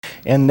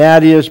and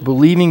that is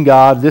believing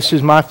God. This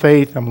is my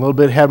faith. I'm a little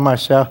bit ahead of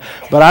myself,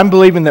 but I'm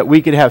believing that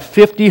we could have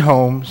 50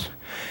 homes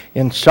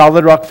in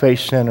Solid Rock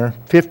Faith Center,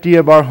 50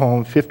 of our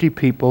homes, 50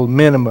 people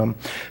minimum,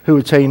 who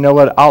would say, you know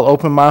what, I'll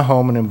open my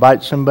home and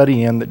invite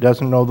somebody in that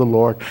doesn't know the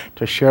Lord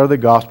to share the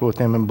gospel with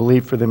them and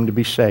believe for them to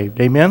be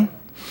saved. Amen?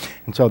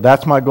 And so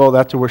that's my goal.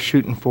 That's what we're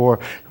shooting for.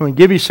 I'm going to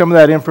give you some of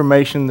that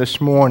information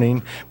this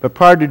morning. But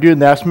prior to doing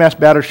that, I asked Matt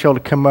Battershell to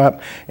come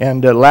up.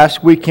 And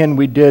last weekend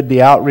we did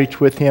the outreach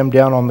with him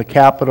down on the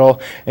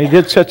Capitol. And he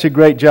did such a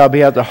great job.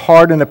 He has a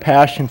heart and a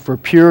passion for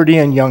purity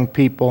in young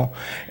people.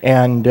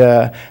 And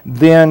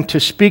then to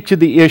speak to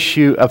the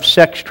issue of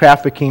sex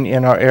trafficking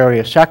in our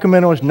area.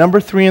 Sacramento is number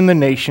 3 in the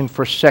nation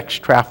for sex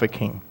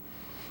trafficking.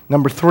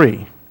 Number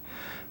 3.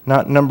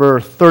 Not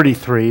number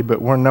 33,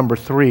 but we're number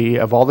 3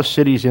 of all the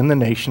cities in the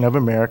nation of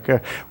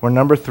America. We're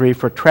number 3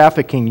 for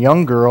trafficking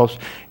young girls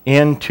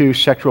into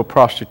sexual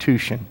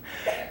prostitution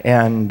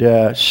and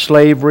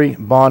slavery,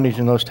 bondage,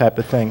 and those type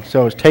of things.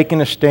 So it's taking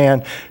a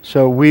stand.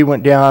 So we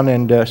went down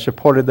and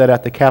supported that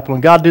at the Capitol.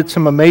 And God did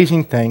some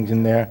amazing things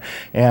in there.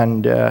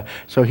 And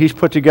so he's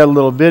put together a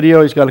little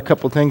video. He's got a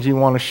couple things he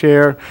wants to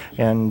share.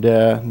 And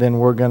then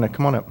we're going to,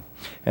 come on up.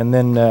 And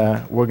then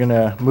we're going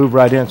to move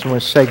right in. So we're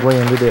going to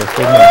segue into this.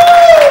 Amen.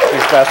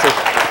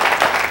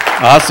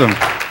 Awesome.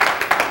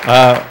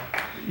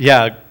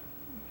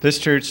 This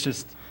church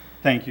just,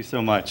 thank you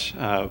so much.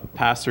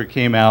 Pastor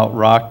came out,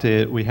 rocked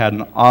it. We had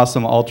an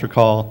awesome altar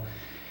call,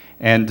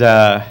 and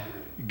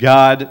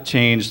God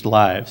changed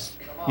lives.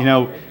 You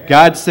know,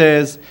 God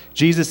says,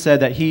 Jesus said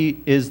that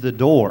he is the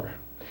door.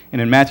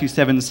 And in Matthew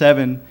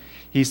 7:7,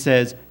 he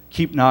says,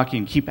 keep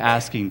knocking, keep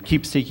asking,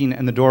 keep seeking,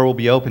 and the door will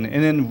be open.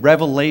 And in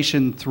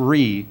Revelation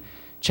 3,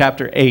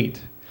 chapter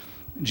 8,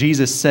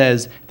 Jesus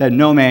says that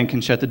no man can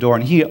shut the door,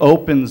 and he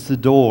opens the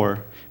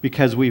door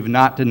because we've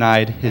not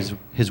denied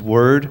his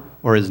word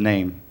or his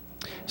name.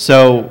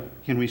 So,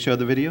 can we show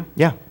the video?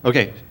 Yeah.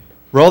 Okay.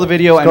 Roll the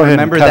video and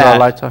remember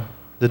that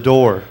the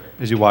door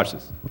as you watch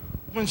this.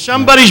 When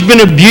somebody's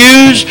been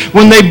abused,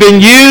 when they've been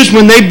used,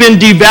 when they've been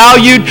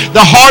devalued,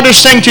 the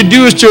hardest thing to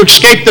do is to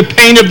escape the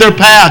pain of their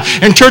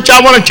past. And church,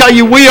 I want to tell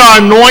you, we are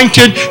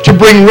anointed to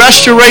bring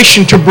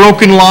restoration to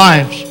broken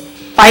lives.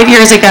 5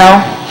 years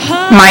ago,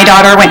 my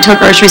daughter went to a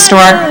grocery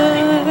store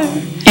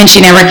and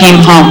she never came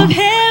home.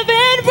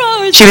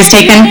 She was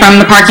taken from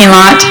the parking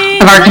lot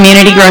of our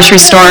community grocery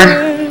store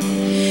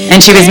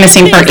and she was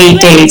missing for 8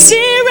 days.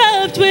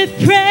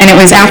 And it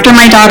was after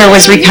my daughter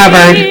was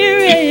recovered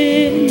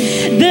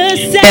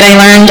that I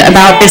learned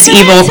about this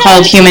evil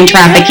called human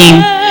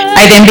trafficking.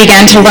 I then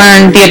began to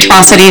learn the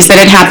atrocities that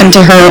had happened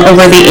to her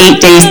over the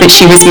 8 days that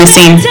she was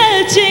missing,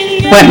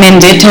 what men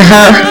did to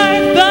her,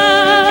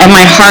 and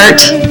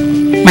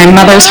my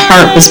mother's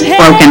heart was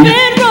broken.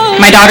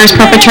 My daughter's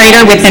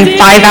perpetrator, within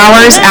 5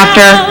 hours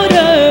after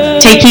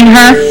taking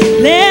her,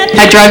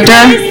 had drugged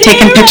her,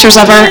 taken pictures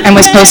of her, and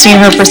was posting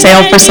her for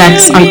sale for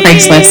sex on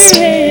Craigslist.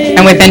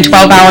 And within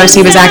 12 hours,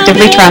 he was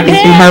actively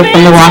trafficking her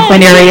from the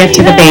Rockland area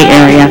to the Bay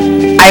Area.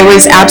 I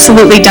was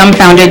absolutely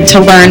dumbfounded to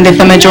learn that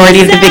the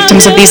majority of the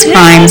victims of these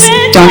crimes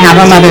don't have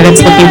a mother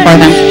that's looking for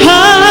them.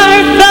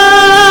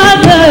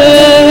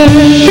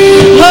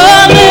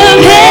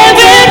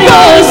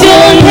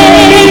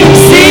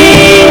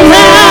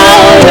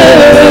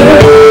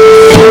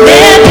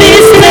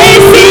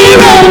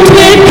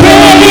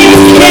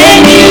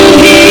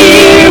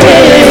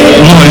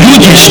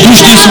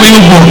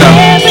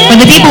 But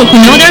the people who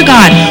know their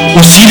God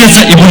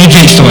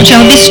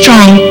shall be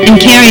strong and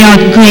carry out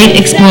great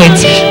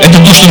exploits.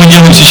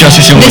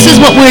 This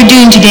is what we're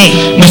doing today.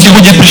 But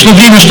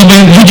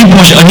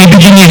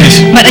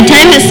a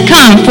time has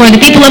come for the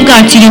people of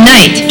God to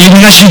unite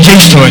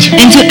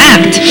and to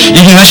act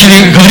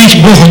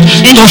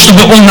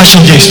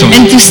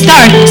and to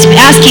start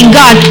asking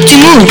God to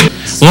move.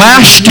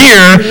 Last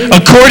year,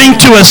 according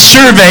to a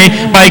survey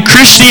by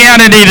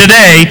Christianity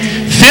Today,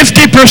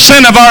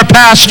 50% of our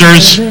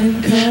pastors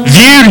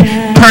viewed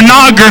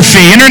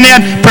pornography,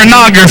 internet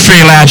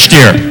pornography last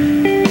year.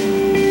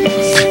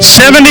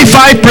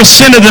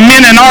 75% of the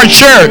men in our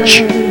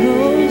church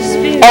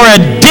are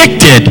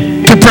addicted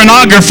to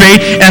pornography,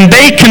 and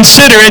they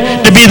consider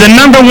it to be the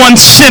 #1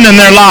 sin in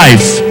their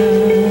life.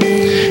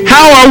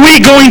 How are we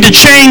going to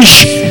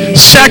change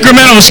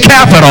Sacramento's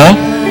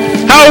capital?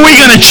 How are we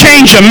going to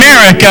change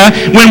America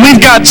when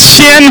we've got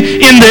sin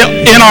in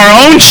our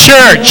own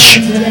church?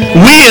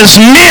 We as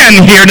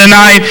men here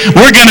tonight,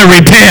 we're going to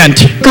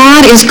repent.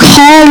 God is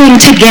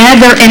calling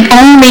together and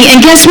only,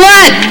 and guess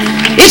what?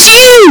 It's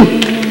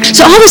you!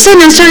 So all of a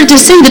sudden I started to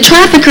see the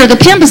trafficker, the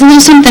pimp is a little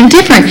something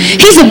different.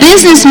 He's a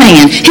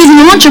businessman. He's an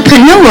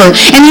entrepreneur.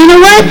 And you know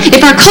what?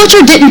 If our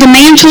culture didn't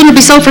demand children to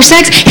be sold for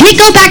sex, he'd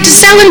go back to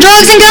selling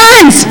drugs and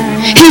guns.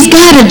 He's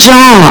got a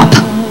job,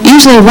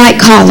 usually a white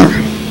collar.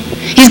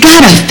 He's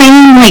got a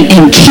family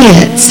and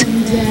kids.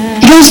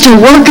 He goes to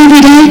work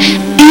every day,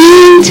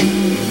 and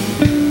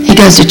he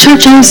goes to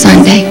church on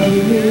Sunday.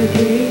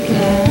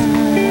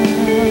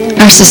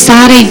 Our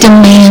society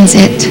demands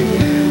it.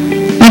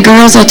 My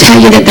girls will tell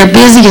you that their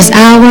busiest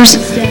hours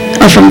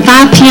or from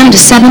 5 p.m. to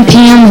 7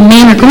 p.m. when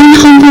men are going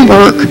home from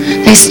work,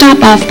 they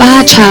stop off, buy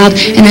a child,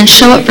 and then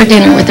show up for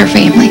dinner with their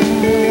family.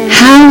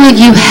 How will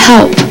you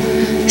help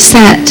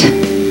set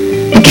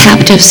the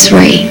captives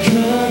free?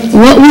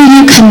 What will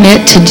you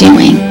commit to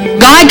doing?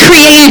 God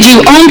created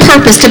you on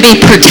purpose to be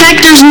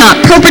protectors,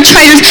 not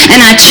perpetrators, and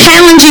I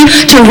challenge you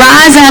to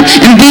rise up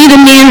and be the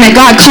man that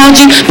God called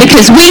you,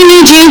 because we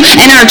need you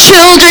and our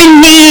children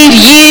need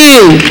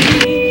you.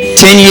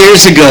 10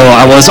 years ago,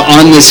 I was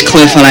on this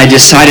cliff and I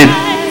decided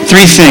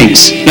 3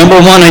 things. Number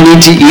 1, I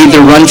need to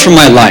either run for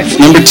my life.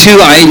 Number 2,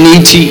 I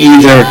need to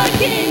either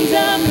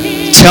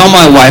tell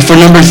my wife. Or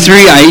number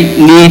 3, I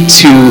need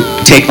to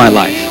take my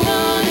life.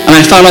 And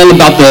I found all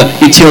about the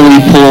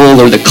utility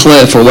pole or the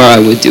cliff or where I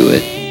would do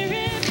it.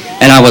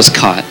 And I was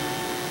caught.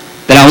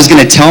 That I was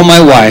going to tell my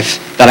wife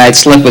that I had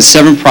slept with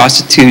 7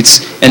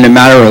 prostitutes in a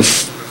matter of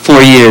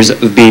 4 years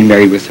of being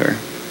married with her.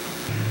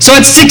 So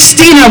at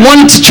 16, I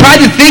wanted to try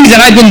the things that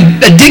I've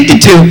been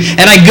addicted to.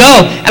 And I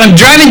go, and I'm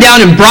driving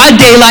down in broad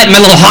daylight in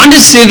my little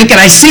Honda Civic,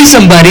 and I see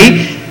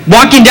somebody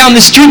walking down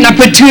the street, and I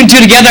put 2 and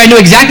 2 together. I knew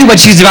exactly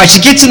what she's about. She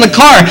gets in the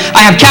car.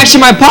 I have cash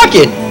in my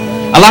pocket.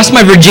 I lost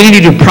my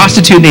virginity to a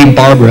prostitute named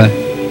Barbara.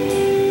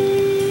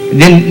 And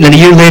then a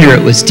year later,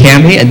 it was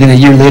Tammy, and then a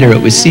year later,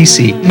 it was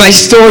Cece. My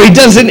story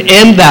doesn't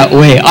end that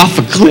way, off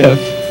a cliff.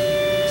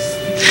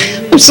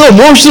 I'm so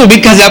emotional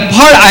because that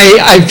part,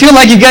 I feel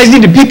like you guys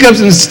need to pick up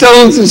some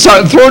stones and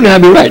start throwing at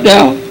me right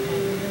now.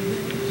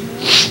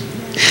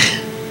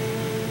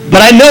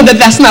 But I know that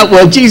that's not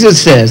what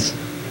Jesus says.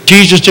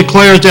 Jesus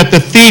declares that the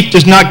thief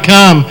does not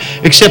come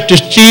except to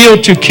steal,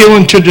 to kill,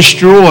 and to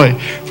destroy.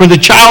 For the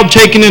child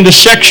taken into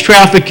sex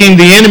trafficking,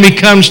 the enemy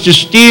comes to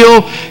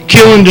steal,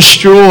 kill, and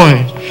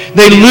destroy.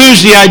 They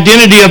lose the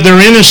identity of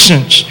their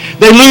innocence.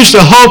 They lose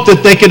the hope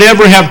that they could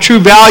ever have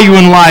true value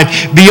in life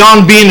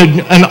beyond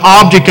being an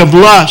object of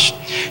lust.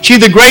 See,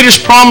 the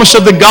greatest promise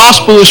of the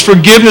gospel is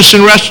forgiveness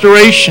and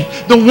restoration.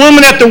 The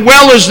woman at the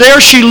well is there.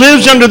 She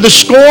lives under the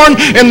scorn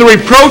and the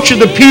reproach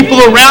of the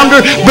people around her.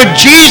 But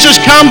Jesus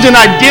comes and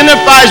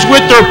identifies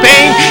with her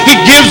pain. He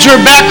gives her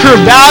back her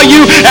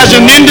value as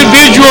an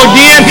individual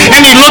again.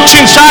 And he looks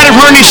inside of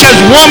her and he says,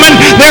 woman,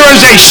 there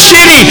is a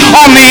city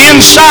on the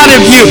inside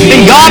of you.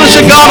 And God is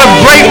a God of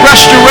great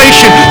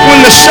restoration.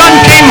 When the son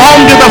came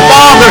home to the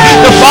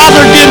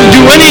father didn't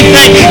do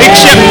anything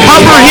except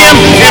cover him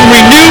and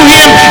renew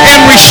him and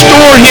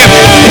restore him.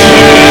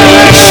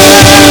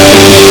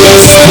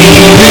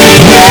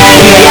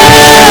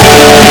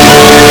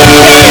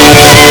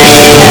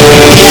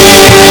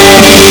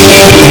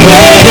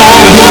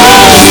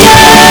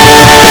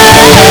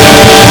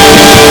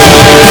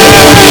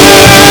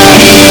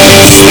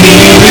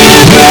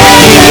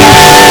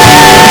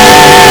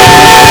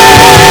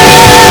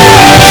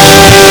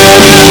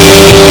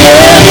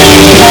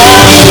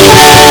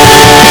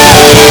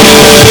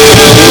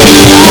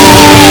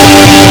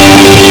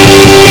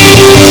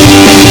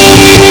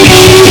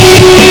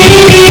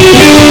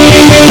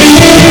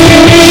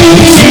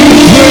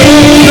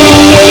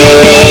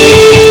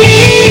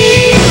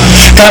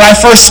 God, I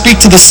first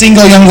speak to the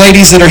single young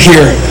ladies that are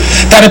here,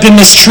 that have been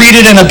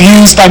mistreated and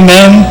abused by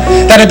men,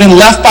 that have been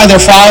left by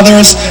their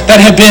fathers, that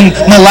have been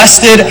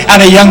molested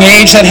at a young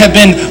age, that have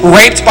been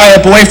raped by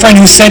a boyfriend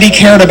who said he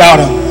cared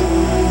about them.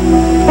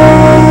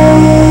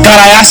 God,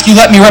 I ask you,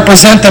 let me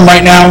represent them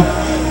right now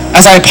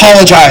as I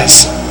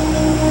apologize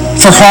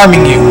for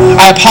harming you.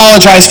 I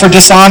apologize for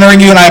dishonoring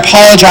you, and I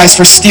apologize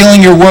for stealing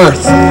your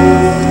worth.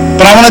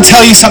 But I want to tell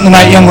you something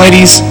tonight, young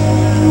ladies.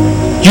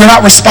 You're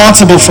not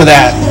responsible for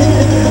that.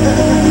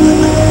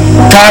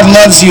 God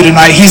loves you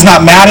tonight. He's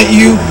not mad at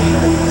you.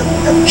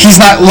 He's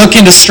not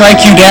looking to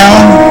strike you down.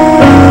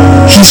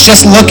 He's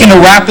just looking to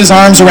wrap his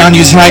arms around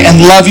you tonight and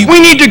love you. We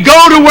need to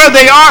go to where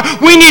they are.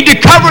 We need to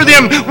cover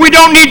them. We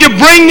don't need to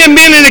bring them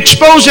in and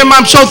expose them.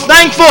 I'm so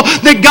thankful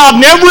that God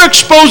never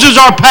exposes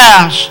our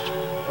past.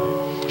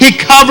 He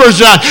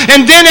covers us.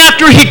 And then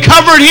after he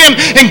covered him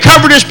and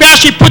covered his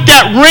past, he put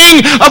that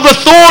ring of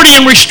authority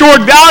and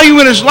restored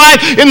value in his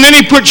life. And then he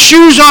put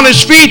shoes on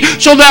his feet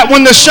so that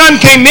when the son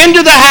came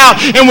into the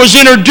house and was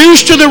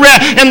introduced to the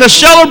rest and the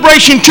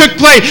celebration took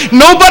place,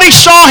 nobody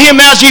saw him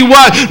as he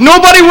was.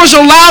 Nobody was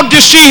allowed to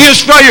see his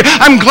failure.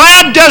 I'm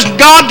glad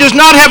God does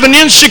not have an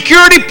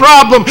insecurity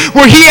problem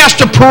where he has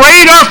to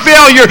parade our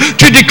failure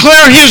to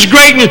declare his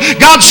greatness.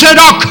 God said,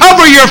 I'll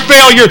cover your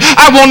failure.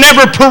 I will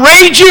never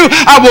parade you.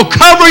 I will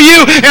cover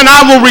you, and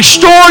I will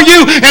restore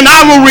you, and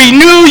I will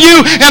renew you,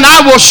 and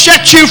I will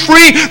set you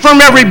free from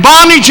every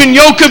bondage and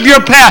yoke of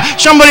your past.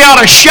 Somebody ought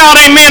to shout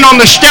amen on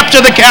the steps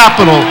of the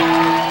Capitol.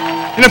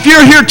 And if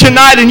you're here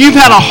tonight and you've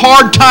had a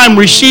hard time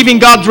receiving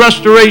God's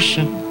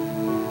restoration,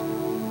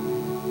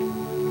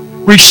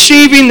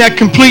 receiving that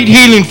complete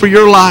healing for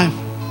your life,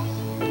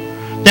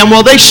 then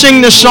while they sing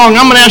this song,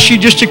 I'm going to ask you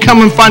just to come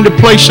and find a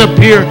place up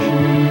here.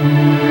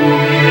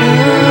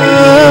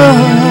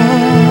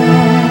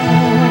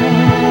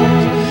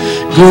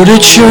 Go to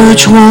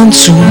church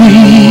once a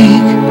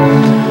week,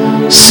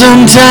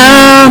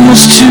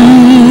 sometimes two.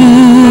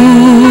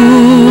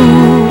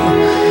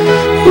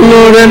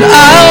 Lord, and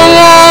I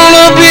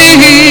wanna be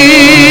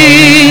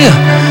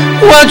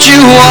what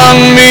you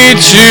want me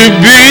to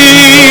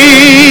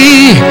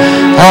be.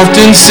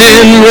 Often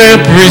sin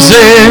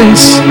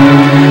represents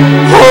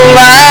all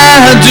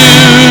I do.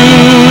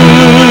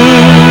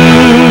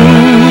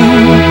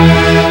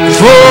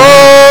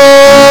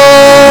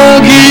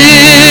 Forgive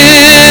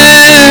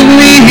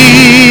me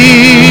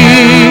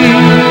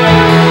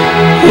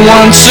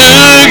once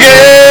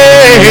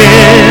again.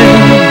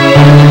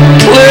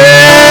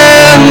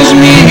 Cleanse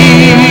me.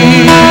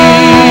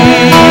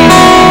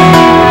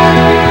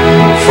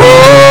 Forgive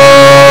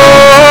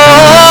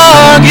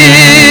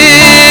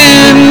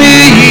me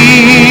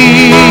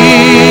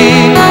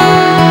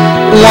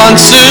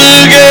once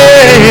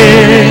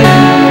again.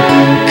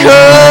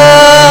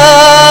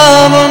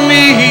 Cover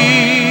me.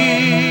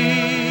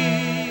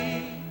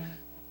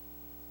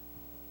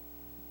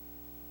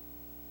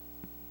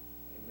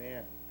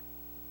 Amen.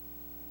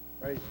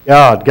 Praise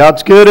God.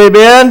 God's good,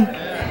 amen?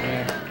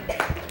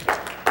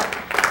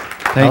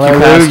 Thank you,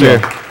 Hallelujah.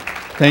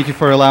 Pastor. Thank you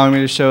for allowing me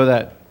to show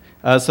that.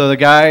 So the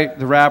guy,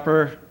 the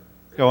rapper,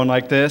 going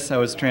like this, I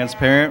was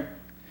transparent.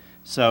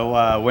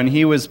 So when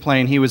he was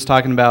playing, he was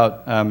talking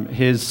about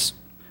he was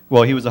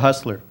a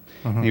hustler.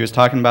 Mm-hmm. He was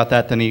talking about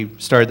that, then he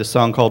started the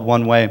song called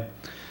One Way.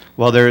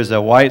 Well, there's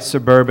a white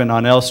Suburban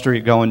on L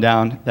Street going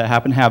down that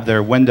happened to have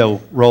their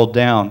window rolled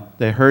down.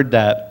 They heard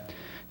that.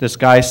 This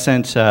guy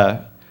sent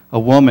a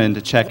woman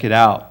to check it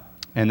out,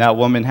 and that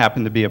woman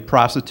happened to be a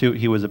prostitute.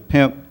 He was a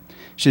pimp.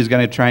 She's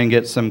going to try and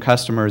get some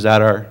customers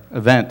at our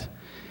event.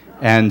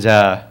 And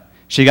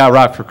she got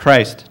rocked for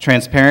Christ.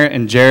 Transparent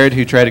and Jared,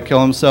 who tried to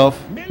kill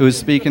himself, who was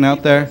speaking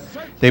out there,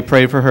 they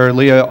prayed for her.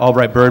 Leah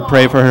Albright Bird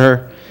prayed for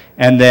her.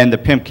 And then the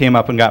pimp came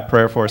up and got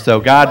prayer for her. So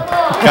God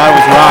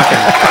was rocking.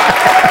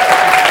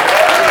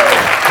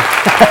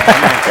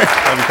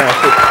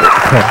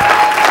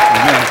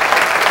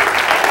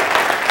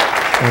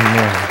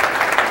 Amen.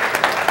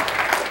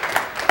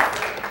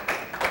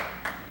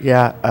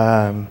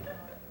 Yeah,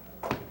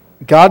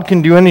 God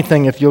can do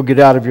anything if you'll get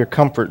out of your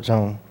comfort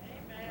zone.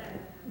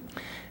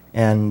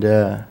 And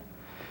it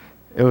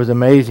was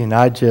amazing.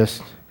 Matt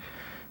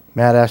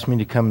asked me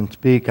to come and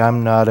speak.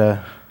 I'm not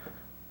a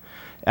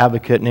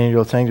advocate in any of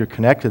those things or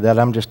connected to that.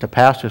 I'm just a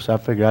pastor, so I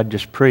figured I'd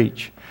just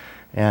preach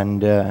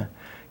and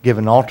give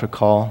an altar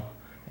call.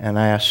 And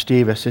I asked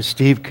Steve, I said,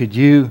 Steve, could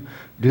you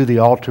do the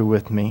altar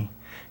with me?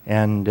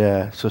 And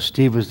so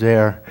Steve was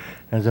there.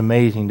 It was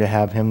amazing to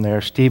have him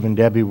there. Steve and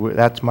Debbie,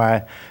 that's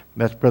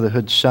Brother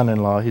Hood's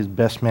son-in-law. He's the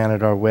best man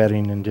at our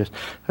wedding, and just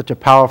such a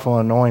powerful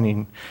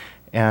anointing.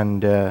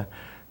 And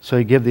so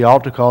he gave the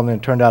altar call, and then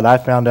it turned out, I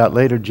found out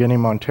later, Jenny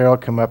Montero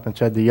came up and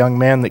said the young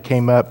man that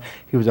came up,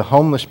 he was a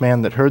homeless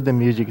man that heard the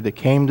music, that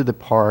came to the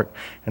park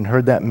and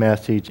heard that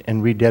message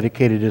and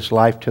rededicated his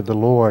life to the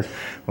Lord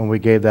when we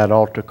gave that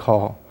altar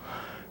call.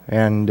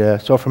 And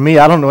so for me,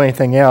 I don't know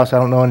anything else. I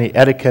don't know any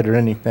etiquette or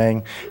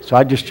anything. So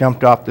I just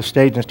jumped off the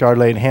stage and started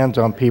laying hands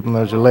on people. And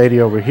there's a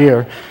lady over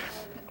here.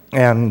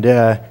 And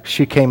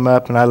she came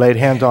up, and I laid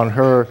hands on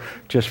her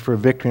just for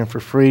victory and for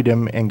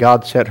freedom. And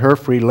God set her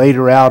free, laid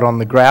her out on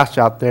the grass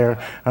out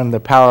there under the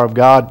power of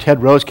God.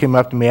 Ted Rose came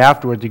up to me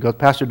afterwards. He goes,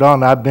 Pastor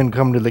Don, I've been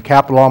coming to the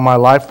Capitol all my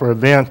life for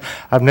events.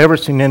 I've never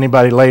seen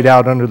anybody laid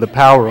out under the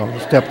power on the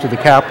steps of the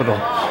Capitol.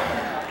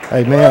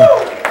 Amen.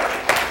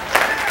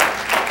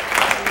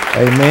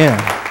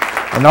 Amen.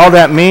 And all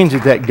that means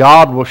is that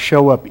God will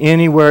show up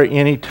anywhere,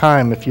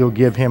 anytime if you'll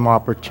give Him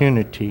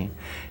opportunity.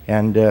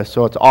 And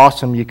so it's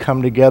awesome you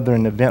come together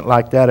in an event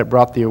like that. It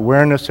brought the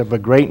awareness of a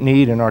great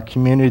need in our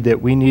community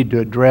that we need to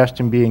address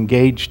and be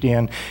engaged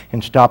in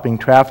stopping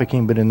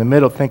trafficking. But in the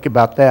middle, think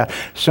about that.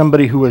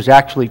 Somebody who was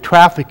actually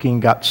trafficking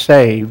got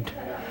saved.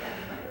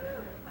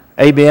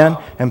 Amen.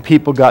 And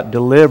people got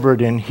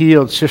delivered and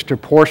healed. Sister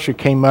Portia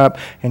came up,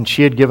 and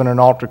she had given an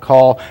altar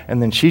call,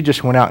 and then she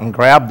just went out and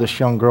grabbed this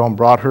young girl and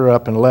brought her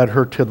up and led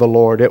her to the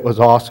Lord. It was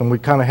awesome. We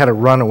kind of had a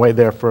runaway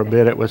there for a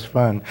bit. It was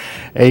fun.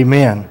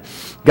 Amen.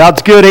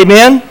 God's good.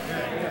 Amen.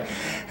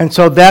 And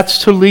so that's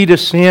to lead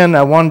us in.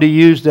 I wanted to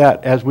use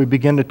that as we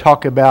begin to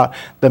talk about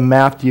the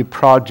Matthew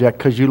Project,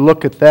 because you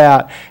look at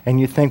that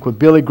and you think with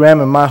Billy Graham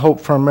and My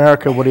Hope for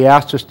America, what he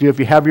asked us to do, if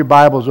you have your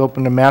Bibles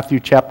open to Matthew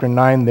chapter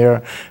 9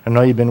 there, I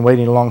know you've been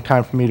waiting a long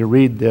time for me to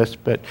read this,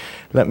 but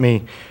let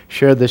me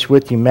share this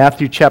with you.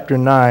 Matthew chapter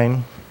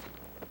 9.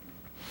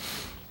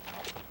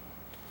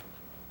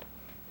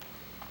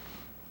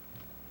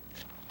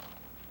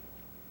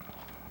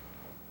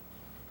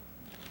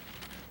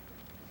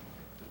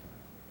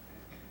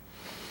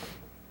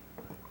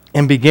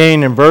 And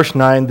beginning in verse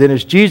 9, then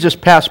as Jesus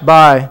passed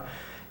on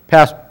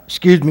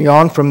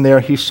from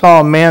there, he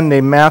saw a man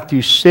named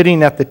Matthew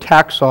sitting at the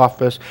tax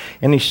office,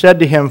 and he said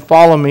to him,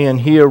 follow me, and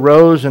he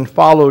arose and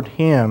followed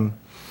him.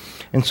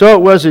 And so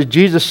it was as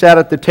Jesus sat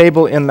at the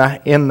table in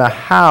the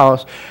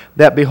house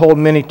that, behold,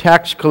 many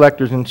tax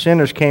collectors and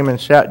sinners came and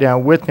sat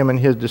down with him and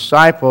his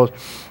disciples.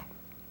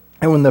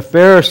 And when the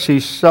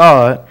Pharisees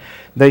saw it,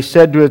 they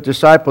said to his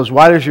disciples,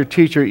 why does your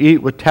teacher eat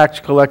with tax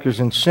collectors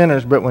and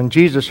sinners? But when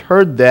Jesus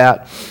heard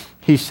that,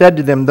 He said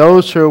to them,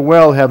 those who are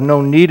well have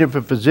no need of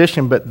a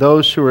physician, but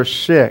those who are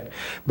sick.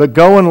 But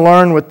go and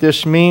learn what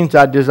this means.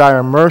 I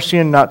desire mercy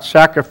and not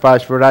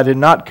sacrifice, for I did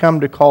not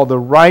come to call the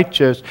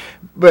righteous,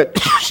 but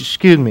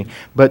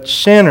but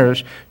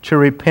sinners to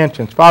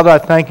repentance. Father, I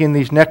thank you in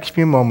these next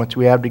few moments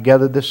we have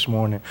together this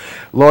morning,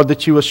 Lord,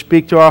 that you will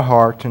speak to our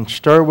hearts and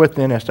stir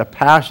within us a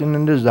passion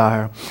and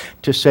desire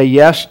to say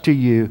yes to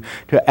you,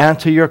 to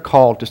answer your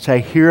call, to say,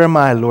 here am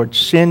I, Lord,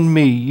 send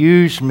me,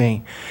 use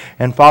me.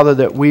 And Father,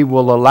 that we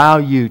will allow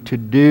you to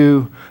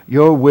do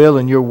your will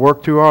and your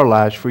work through our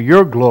lives for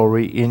your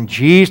glory in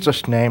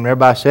Jesus' name.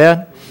 Everybody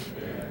said?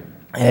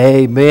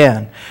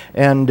 Amen.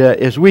 And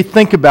as we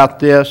think about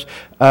this,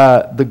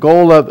 the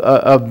goal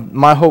of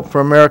my hope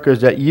for America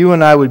is that you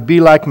and I would be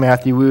like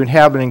Matthew. We would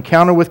have an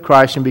encounter with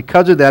Christ, and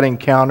because of that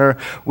encounter,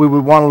 we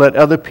would want to let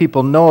other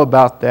people know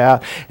about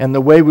that. And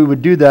the way we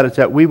would do that is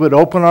that we would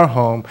open our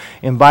home,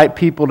 invite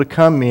people to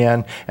come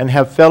in, and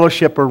have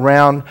fellowship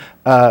around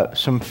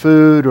some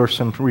food or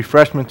some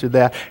refreshments of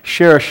that,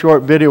 share a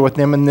short video with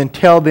them, and then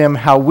tell them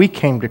how we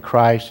came to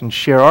Christ and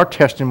share our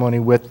testimony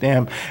with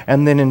them,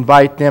 and then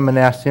invite them and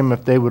ask them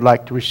if they would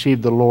like to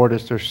receive the Lord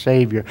as their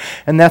Savior.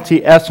 And that's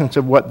the essence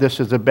of what this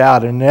is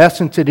about. In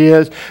essence, it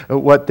is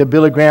what the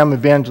Billy Graham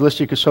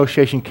Evangelistic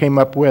Association came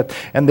up with,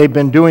 and they've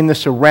been doing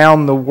this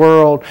around the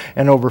world,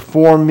 and over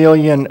 4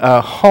 million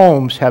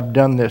homes have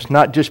done this.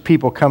 Not just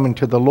people coming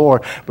to the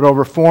Lord, but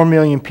over 4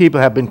 million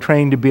people have been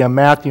trained to be a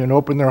Matthew and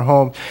open their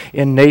homes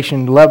in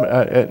nations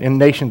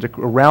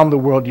around the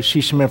world. You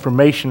see some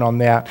information on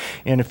that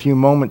in a few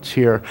moments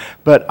here.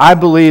 But I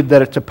believe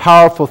that it's a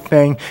powerful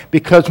thing,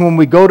 because when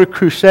we go to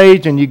crusades,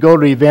 and you go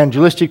to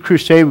evangelistic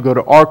crusade, we go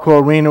to Arco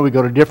Arena, we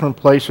go to different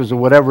places or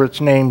whatever it's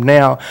named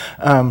now,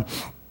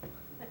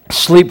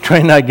 Sleep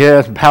Train, I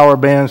guess, Power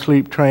Band,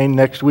 Sleep Train,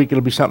 next week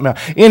it'll be something else.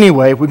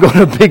 Anyway, if we go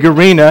to a big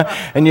arena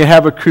and you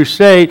have a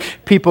crusade,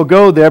 people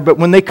go there, but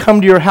when they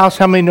come to your house,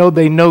 how many know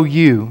they know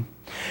you?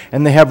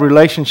 And they have a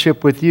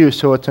relationship with you,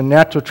 so it's a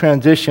natural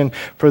transition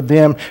for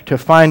them to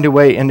find a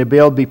way and to be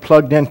able to be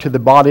plugged into the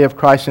body of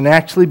Christ and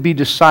actually be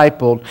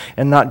discipled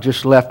and not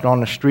just left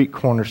on a street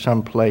corner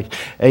someplace.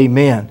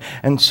 Amen.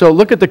 And so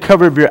look at the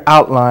cover of your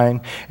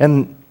outline,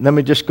 and let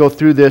me just go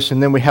through this,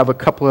 and then we have a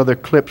couple other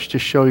clips to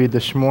show you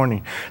this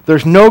morning.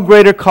 There's no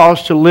greater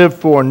cause to live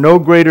for, no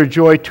greater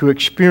joy to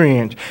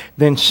experience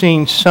than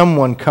seeing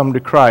someone come to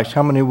Christ.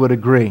 How many would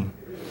agree?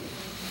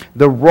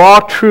 The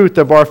raw truth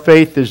of our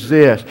faith is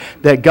this,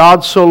 that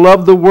God so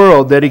loved the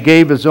world that He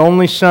gave His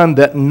only Son,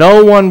 that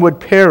no one would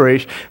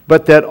perish,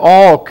 but that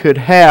all could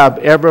have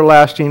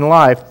everlasting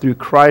life through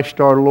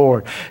Christ our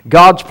Lord.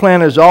 God's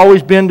plan has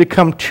always been to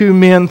come to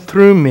men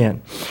through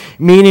men,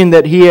 meaning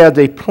that He has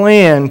a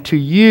plan to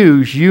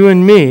use you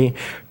and me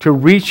to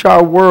reach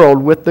our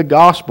world with the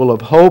gospel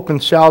of hope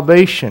and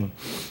salvation.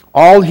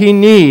 All He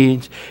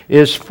needs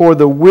is for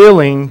the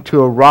willing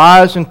to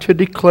arise and to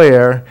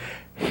declare,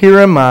 here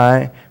am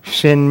I,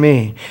 send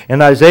me.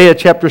 In Isaiah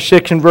chapter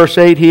 6 and verse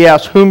 8, he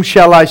asks, whom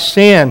shall I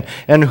send,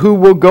 and who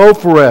will go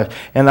for us?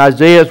 And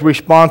Isaiah's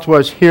response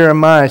was, here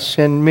am I,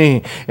 send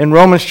me. In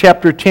Romans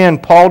chapter 10,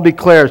 Paul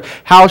declares,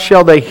 how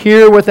shall they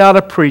hear without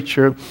a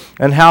preacher,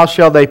 and how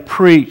shall they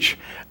preach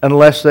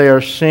unless they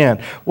are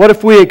sent? What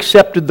if we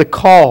accepted the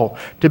call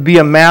to be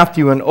a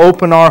Matthew and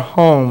open our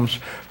homes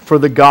for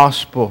the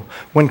gospel?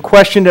 When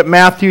questioned at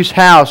Matthew's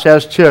house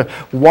as to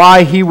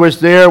why he was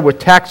there with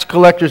tax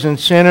collectors and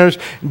sinners,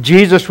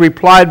 Jesus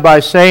replied by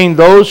saying,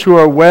 those who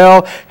are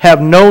well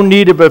have no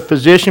need of a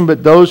physician,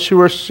 but those who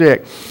are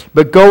sick.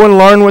 But go and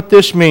learn what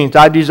this means.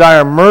 I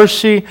desire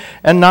mercy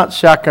and not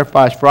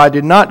sacrifice, for I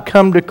did not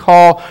come to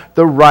call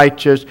the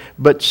righteous,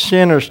 but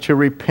sinners to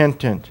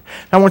repentance.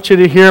 I want you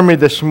to hear me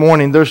this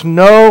morning. There's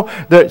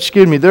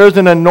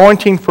an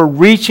anointing for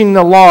reaching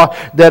the law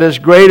that is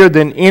greater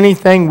than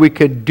anything we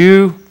could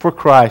do for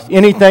Christ,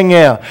 anything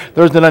else.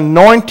 There's an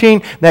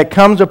anointing that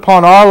comes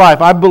upon our life.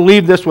 I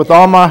believe this with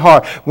all my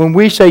heart. When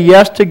we say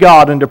yes to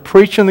God and to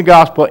preaching the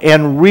gospel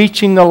and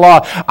reaching the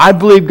law, I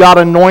believe God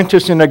anoints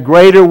us in a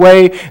greater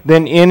way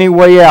than any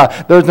way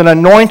out. There's an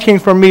anointing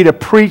for me to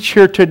preach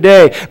here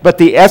today, but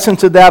the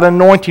essence of that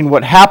anointing,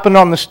 what happened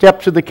on the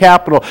steps of the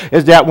Capitol,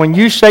 is that when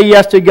you say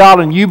yes to God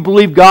and you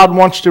believe God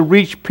wants to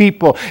reach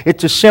people,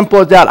 it's as simple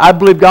as that. I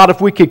believe, God, if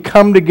we could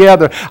come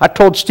together. I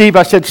told Steve,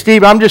 I said,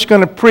 Steve, I'm just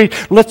going to preach.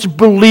 Let's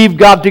believe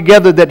God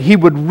together that He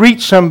would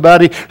reach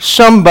somebody.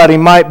 Somebody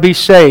might be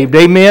saved.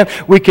 Amen?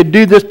 We could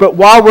do this, but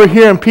while we're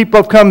here and people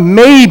have come,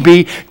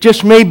 maybe,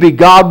 just maybe,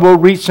 God will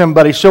reach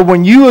somebody. So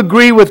when you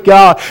agree with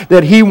God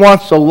that He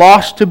wants the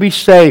lost to be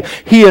saved,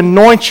 He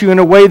anoints you in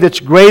a way that's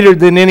greater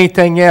than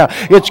anything else.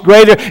 It's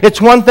greater. It's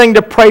one thing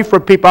to pray for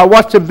people. I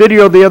watched a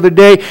video the other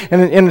day,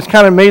 and it's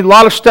kind of made a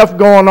lot of stuff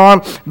going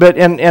on, but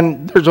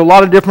and there's a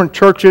lot of different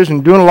churches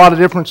and doing a lot of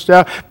different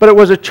stuff, but it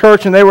was a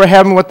church, and they were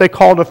having what they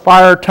called a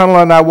fire tunnel,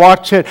 and I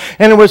watched it,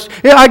 and it was,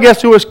 I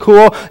guess it was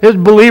cool. There's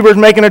believers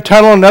making a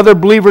tunnel, and other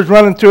believers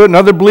running through it, and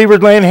other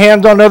believers laying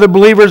hands on other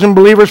believers, and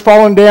believers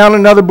falling down,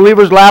 and other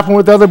believers laughing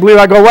with other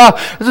believers. I go, wow,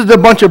 this is a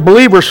bunch of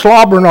believers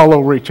slobbering all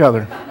over each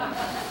other.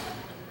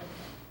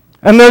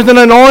 And there's an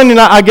anointing,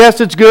 I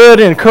guess it's good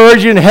and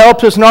encouraging and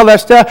helps us and all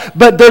that stuff,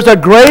 but there's a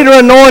greater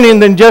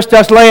anointing than just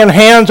us laying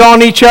hands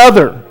on each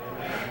other.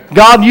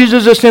 God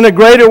uses us in a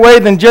greater way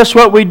than just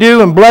what we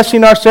do and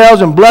blessing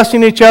ourselves and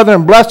blessing each other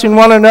and blessing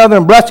one another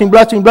and blessing.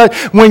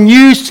 When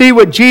you see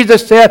what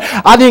Jesus said,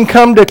 I didn't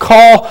come to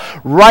call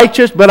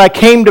righteous, but I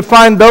came to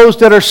find those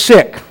that are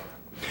sick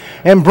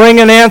and bring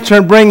an answer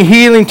and bring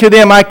healing to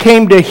them. I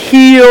came to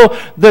heal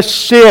the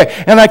sick,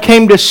 and I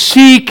came to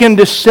seek and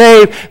to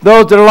save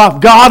those that are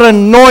lost. God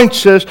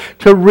anoints us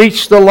to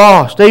reach the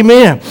lost.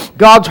 Amen.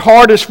 God's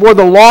heart is for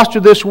the lost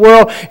of this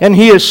world, and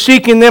He is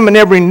seeking them in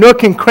every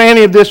nook and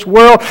cranny of this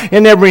world,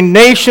 in every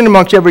nation,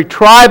 amongst every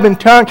tribe and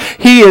tongue.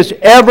 He is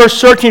ever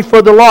searching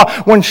for the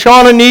lost. When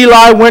Sean and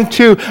Eli went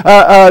to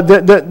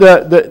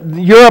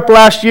Europe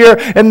last year,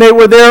 and they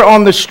were there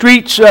on the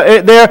streets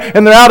there,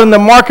 and they're out in the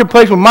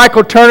marketplace with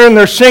Michael Turner, and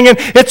they're singing.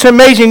 It's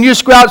amazing. You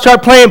just go out and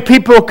start playing,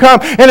 people will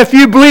come. And if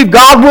you believe,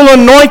 God will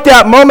anoint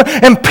that moment,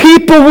 and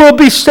people will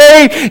be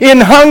saved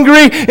in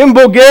Hungary, in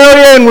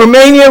Bulgaria, in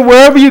Romania,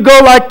 wherever you go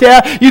like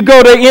that. You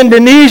go to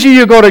Indonesia,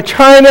 you go to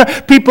China.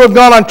 People have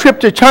gone on trip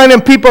to China,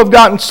 and people have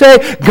gotten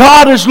saved.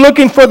 God is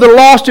looking for the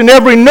lost in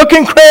every nook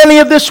and cranny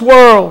of this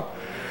world,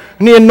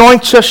 and He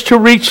anoints us to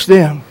reach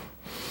them.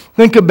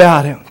 Think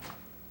about it.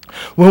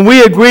 When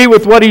we agree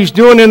with what He's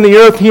doing in the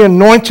earth, He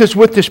anoints us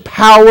with His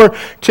power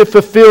to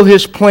fulfill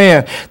His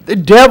plan. The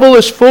devil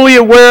is fully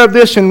aware of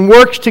this and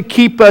works to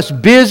keep us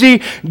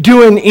busy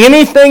doing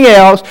anything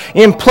else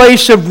in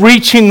place of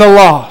reaching the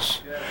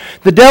lost.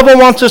 The devil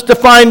wants us to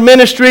find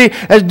ministry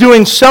as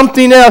doing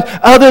something else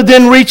other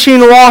than reaching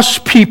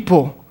lost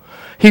people.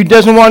 He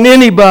doesn't want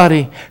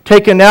anybody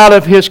taken out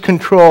of His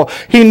control.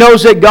 He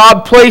knows that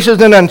God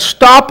places an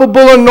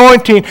unstoppable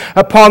anointing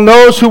upon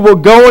those who will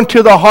go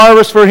into the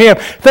harvest for Him.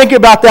 Think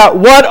about that.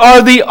 What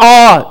are the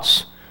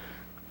odds?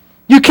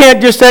 You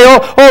can't just say,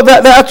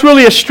 that's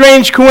really a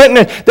strange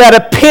coincidence that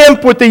a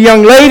pimp with a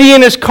young lady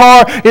in his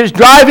car is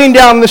driving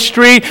down the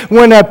street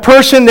when a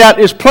person that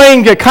is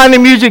playing the kind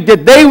of music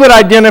that they would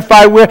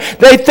identify with,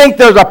 they think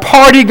there's a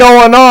party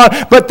going on,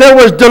 but there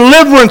was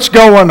deliverance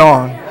going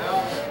on.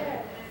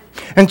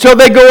 And so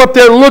they go up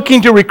there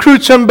looking to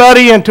recruit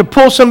somebody and to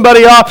pull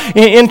somebody off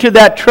into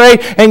that trade.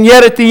 And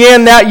yet at the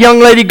end, that young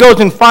lady goes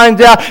and finds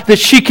out that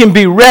she can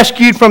be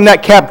rescued from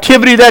that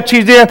captivity that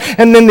she's in.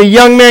 And then the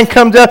young man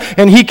comes up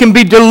and he can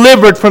be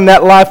delivered from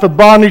that life of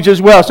bondage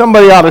as well.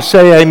 Somebody ought to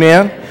say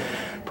amen.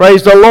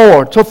 Praise the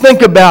Lord. So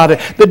think about it.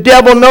 The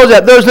devil knows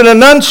that. There's an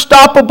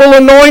unstoppable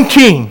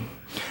anointing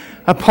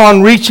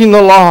upon reaching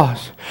the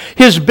lost.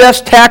 His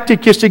best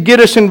tactic is to get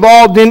us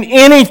involved in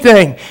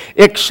anything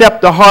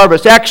except the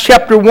harvest. Acts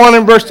chapter 1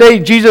 and verse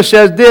 8, Jesus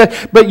says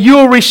this, "But you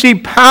will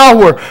receive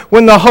power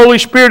when the Holy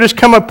Spirit has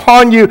come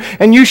upon you,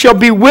 and you shall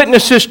be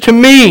witnesses to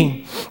me."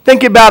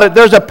 Think about it.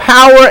 There's a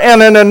power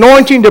and an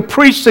anointing to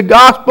preach the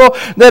gospel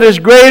that is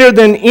greater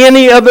than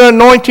any other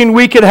anointing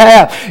we could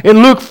have.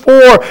 In Luke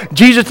 4,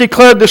 Jesus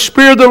declared the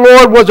Spirit of the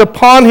Lord was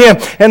upon Him,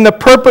 and the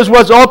purpose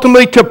was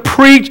ultimately to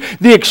preach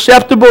the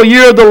acceptable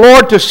year of the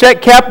Lord, to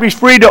set captives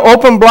free, to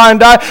open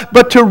blind eyes,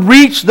 but to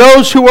reach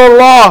those who are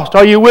lost.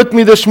 Are you with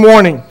me this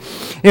morning?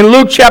 In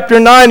Luke chapter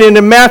 9 and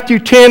in Matthew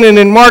 10 and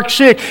in Mark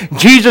 6,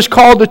 Jesus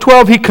called the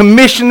 12. He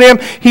commissioned them.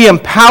 He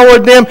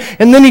empowered them.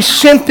 And then He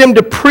sent them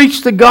to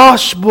preach the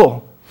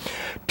gospel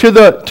to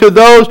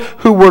those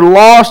who were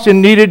lost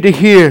and needed to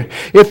hear.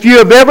 If you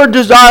have ever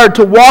desired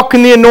to walk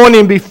in the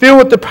anointing and be filled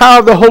with the power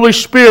of the Holy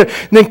Spirit,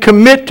 then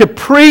commit to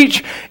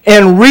preach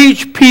and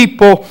reach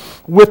people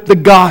with the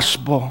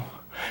gospel.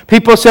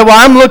 People say, well,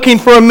 I'm looking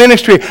for a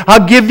ministry.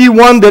 I'll give you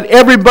one that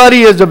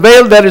is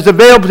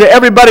available to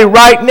everybody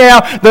right now.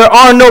 There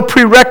are no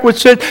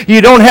prerequisites. You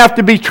don't have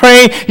to be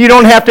trained. You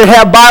don't have to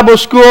have Bible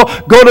school.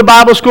 Go to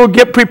Bible school,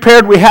 get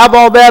prepared. We have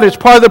all that. It's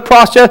part of the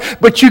process.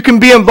 But you can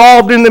be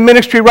involved in the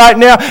ministry right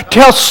now.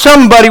 Tell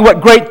somebody what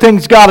great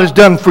things God has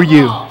done for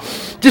you.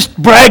 Just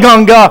brag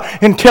on God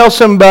and tell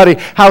somebody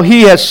how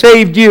He has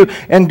saved you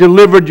and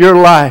delivered your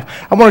life.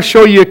 I want to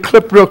show you a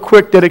clip real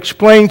quick that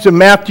explains the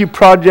Matthew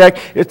Project.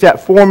 It's that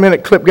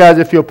 4-minute clip, guys,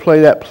 if you'll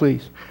play that,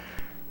 please.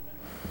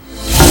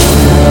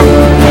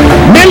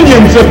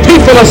 Millions of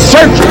people are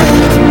searching.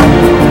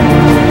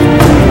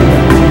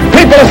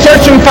 People are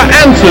searching for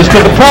answers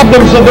to the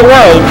problems of the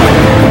world.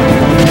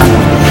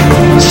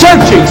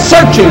 Searching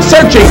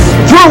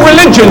through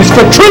religions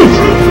for truth.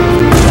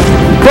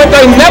 But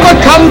they never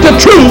come to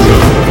truth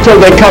till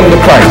they come to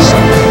Christ.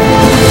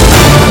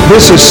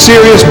 This is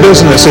serious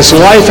business. It's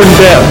life and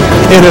death,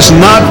 and it's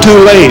not too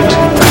late.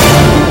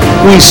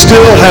 We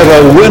still have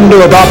a window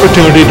of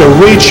opportunity to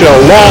reach a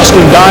lost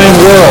and dying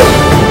world.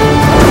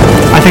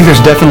 I think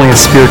there's definitely a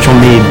spiritual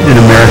need in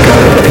America.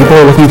 People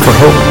are looking for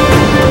hope.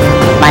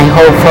 My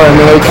hope for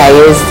America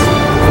is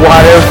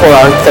water for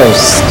our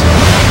thirst.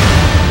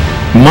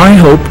 My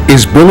hope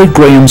is Billy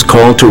Graham's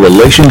call to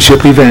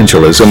relationship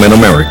evangelism in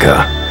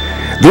America.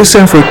 This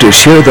effort to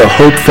share the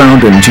hope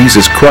found in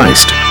Jesus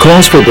Christ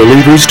calls for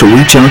believers to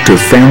reach out to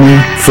family,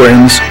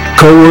 friends,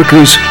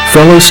 co-workers,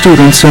 fellow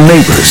students, and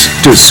neighbors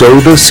to sow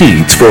the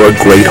seeds for a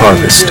great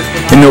harvest.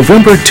 In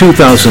November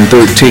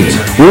 2013,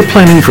 we're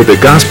planning for the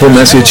gospel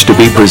message to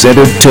be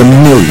presented to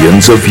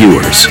millions of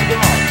viewers.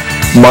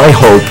 My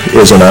hope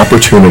is an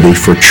opportunity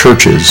for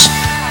churches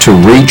to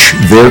reach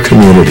their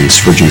communities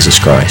for Jesus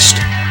Christ.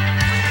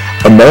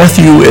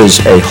 Matthew is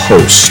a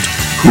host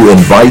who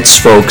invites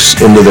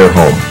folks into their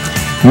home.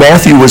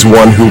 Matthew was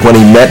one who, when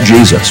he met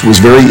Jesus,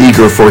 was very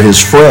eager for his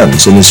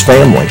friends and his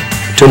family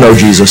to know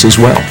Jesus as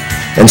well.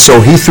 And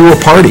so he threw a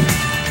party,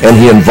 and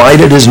he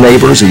invited his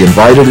neighbors, he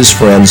invited his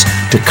friends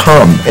to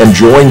come and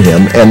join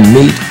him and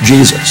meet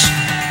Jesus.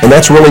 And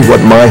that's really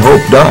what My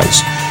Hope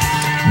does.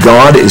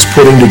 God is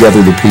putting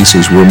together the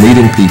pieces. We're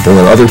meeting people,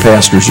 and other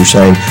pastors are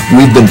saying,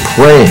 we've been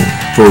praying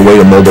for a way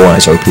to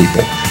mobilize our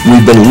people.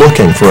 We've been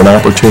looking for an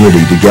opportunity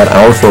to get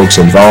our folks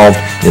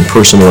involved in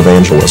personal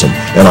evangelism,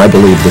 and I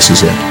believe this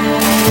is it.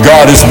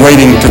 God is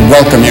waiting to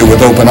welcome you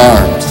with open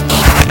arms.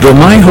 The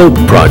My Hope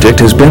Project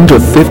has been to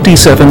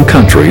 57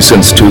 countries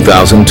since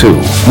 2002.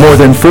 More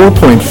than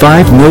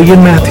 4.5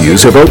 million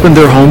Matthews have opened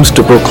their homes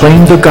to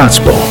proclaim the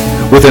gospel,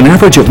 with an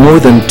average of more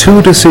than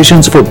 2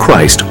 decisions for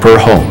Christ per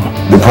home.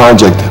 The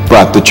project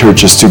brought the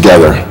churches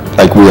together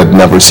like we had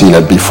never seen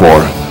it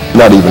before,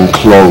 not even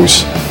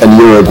close. And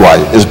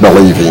Uruguay is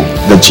believing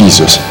that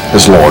Jesus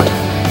is Lord.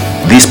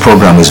 This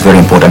program is very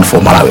important for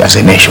Malawi as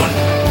a nation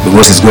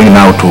because it's going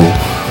now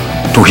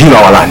to heal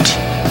our land.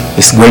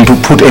 It's going to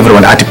put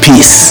everyone at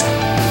peace.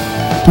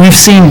 We've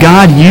seen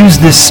God use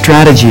this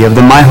strategy of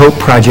the My Hope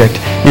Project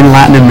in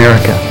Latin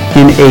America,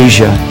 in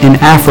Asia, in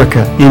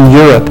Africa, in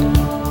Europe.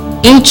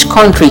 Each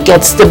country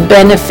gets the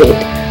benefit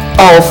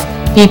of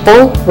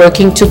people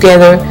working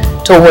together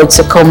towards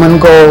a common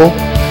goal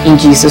in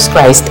Jesus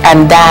Christ,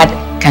 and that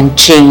can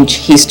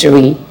change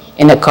history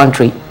in a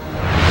country.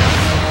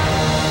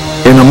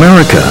 In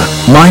America,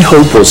 My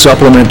Hope will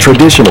supplement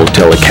traditional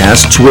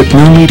telecasts with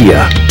new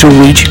media to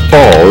reach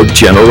all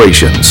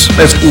generations.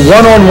 It's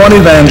one-on-one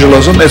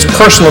evangelism, it's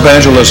personal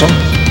evangelism,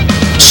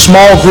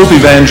 small group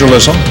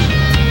evangelism,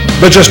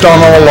 but just on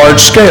a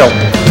large scale.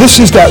 This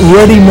is that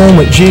ready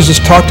moment Jesus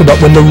talked about,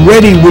 when the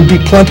ready would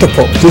be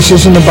plentiful. This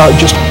isn't about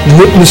just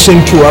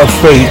witnessing to our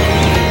faith.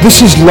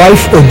 This is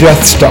life or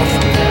death stuff.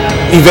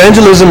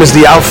 Evangelism is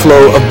the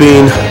outflow of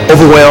being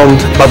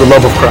overwhelmed by the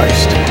love of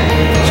Christ.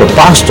 So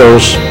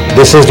pastors,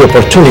 this is the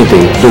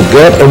opportunity to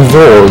get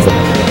involved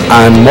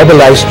and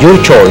mobilize your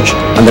church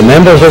and the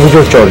members of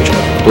your church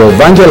to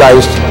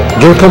evangelize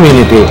your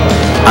community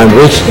and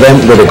reach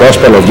them with the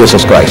gospel of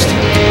Jesus Christ.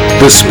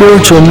 The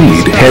spiritual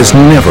need has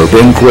never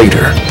been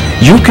greater.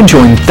 You can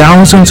join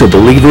thousands of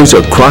believers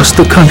across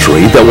the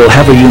country that will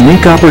have a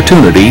unique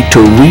opportunity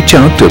to reach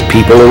out to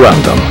people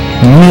around them.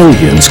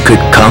 Millions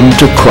could come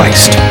to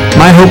Christ.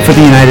 My hope for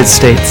the United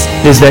States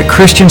is that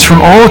Christians from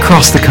all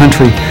across the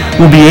country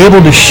will be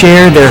able to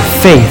share their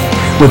faith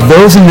with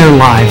those in their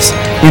lives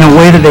in a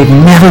way that they've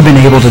never been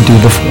able to do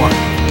before.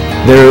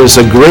 There is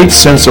a great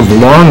sense of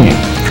longing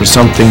for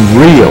something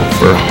real,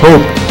 for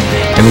hope,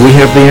 and we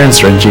have the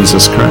answer in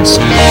Jesus Christ.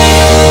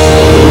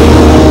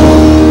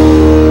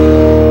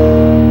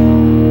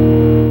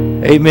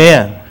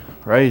 Amen.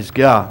 Praise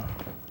God.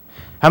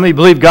 How many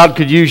believe God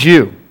could use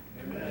you?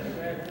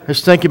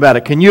 Let's think about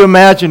it. Can you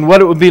imagine what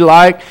it would be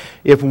like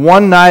if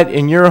one night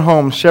in your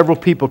home several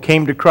people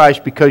came to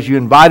Christ because you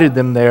invited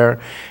them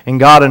there and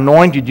God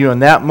anointed you in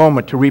that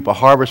moment to reap a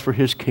harvest for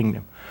His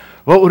kingdom?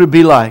 What would it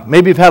be like?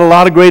 Maybe you've had a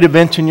lot of great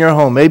events in your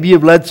home. Maybe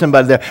you've led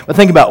somebody there. But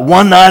think about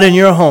one night in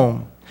your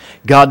home,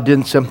 God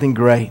did something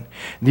great.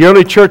 The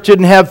early church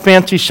didn't have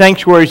fancy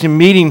sanctuaries and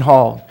meeting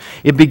halls.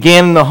 It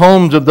began in the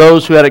homes of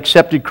those who had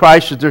accepted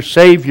Christ as their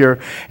Savior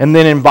and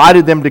then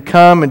invited them to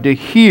come and to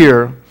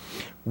hear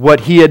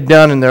what He had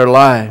done in their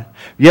life.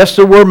 Yes,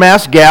 there were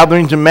mass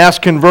gatherings and mass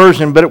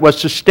conversion, but it was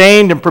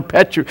sustained and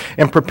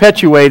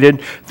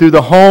perpetuated through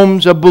the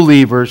homes of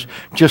believers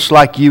just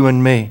like you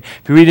and me.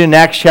 If you read in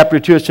Acts chapter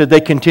 2, it said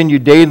they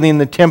continued daily in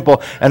the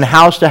temple and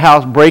house to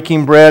house,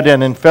 breaking bread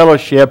and in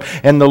fellowship,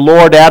 and the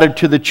Lord added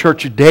to the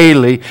church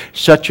daily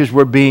such as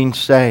were being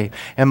saved.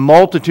 And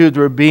multitudes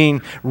were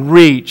being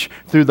reached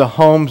through the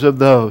homes of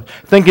those.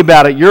 Think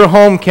about it. Your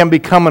home can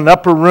become an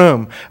upper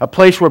room, a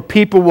place where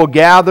people will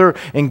gather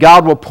and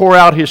God will pour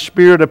out His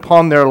Spirit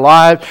upon their lives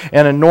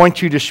and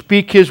anoint you to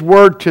speak His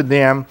word to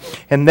them,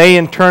 and they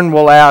in turn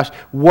will ask,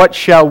 what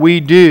shall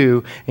we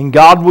do? And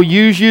God will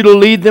use you to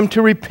lead them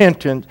to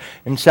repentance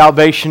and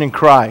salvation in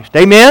Christ.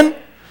 Amen?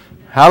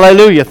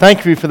 Hallelujah.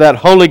 Thank you for that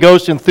Holy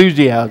Ghost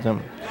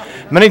enthusiasm.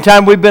 Many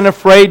times we've been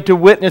afraid to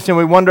witness and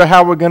we wonder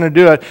how we're going to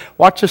do it.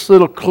 Watch this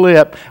little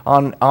clip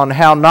on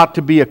how not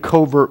to be a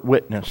covert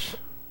witness.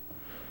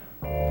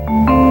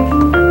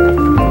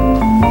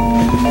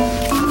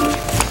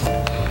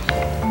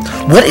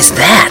 What is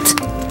that?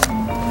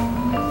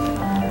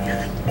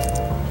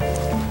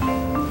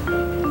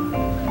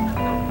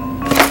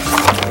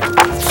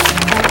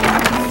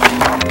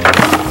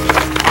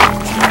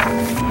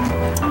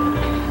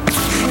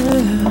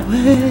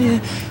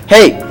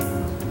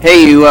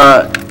 Hey, you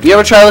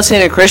ever try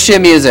listening to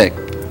Christian music?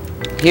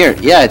 Here,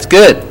 yeah, it's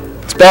good.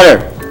 It's better.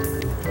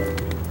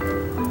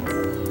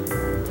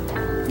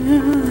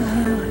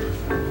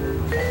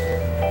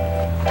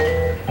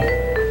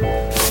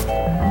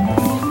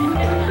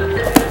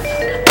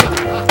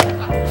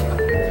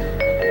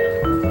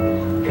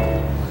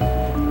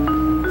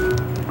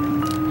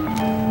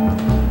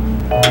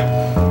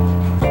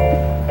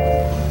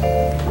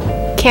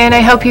 Can I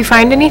help you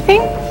find anything?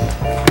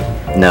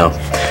 No,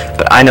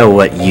 but I know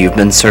what you've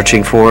been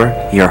searching for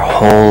your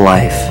whole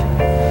life.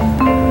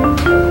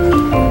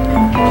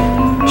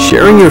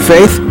 Sharing your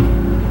faith?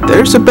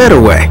 There's a better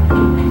way.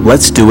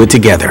 Let's do it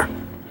together.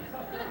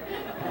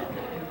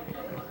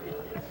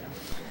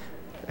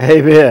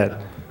 Amen.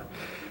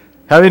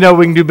 How do you know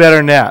we can do better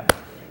than that?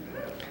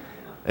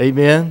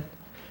 Amen.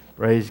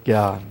 Praise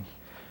God.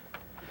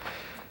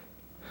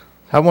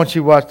 I want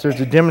you to watch.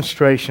 There's a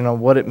demonstration on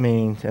what it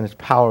means, and it's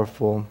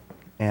powerful,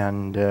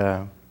 and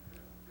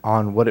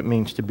on what it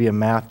means to be a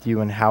Matthew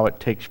and how it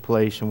takes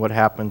place and what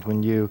happens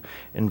when you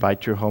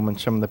invite your home and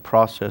some of the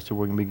process that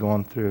we're going to be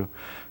going through.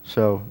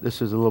 So this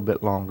is a little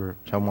bit longer,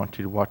 so I want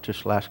you to watch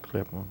this last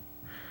clip.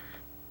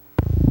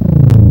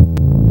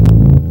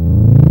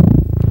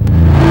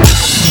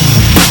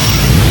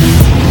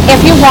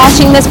 If you're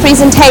watching this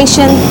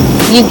presentation,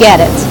 you get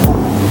it.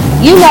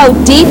 You know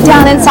deep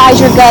down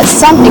inside your gut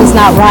something's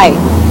not right.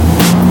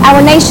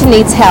 Our nation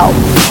needs help.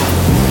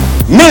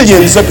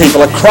 Millions of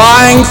people are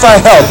crying for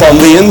help on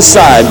the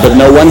inside, but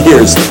no one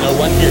hears them.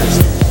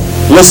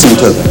 Listen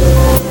to them.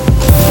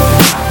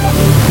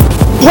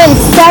 When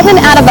 7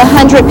 out of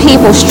 100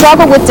 people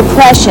struggle with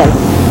depression,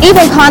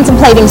 even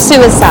contemplating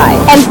suicide,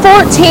 and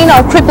 14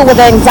 are crippled with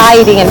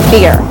anxiety and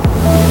fear,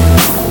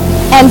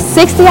 and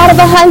 60 out of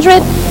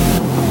 100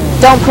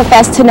 don't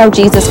profess to know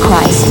Jesus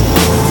Christ.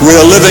 We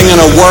are living in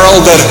a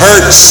world that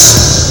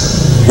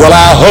hurts. Well,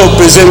 our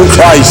hope is in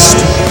Christ.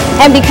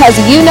 And because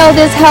you know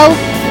this hope,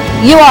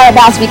 you are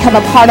about to become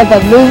a part of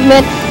a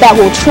movement that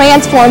will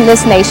transform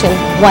this nation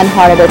one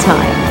heart at a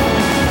time.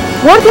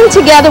 Working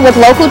together with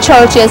local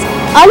churches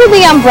under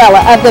the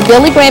umbrella of the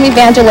Billy Graham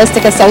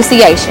Evangelistic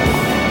Association,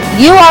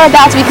 you are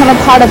about to become a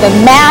part of a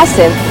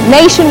massive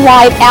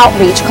nationwide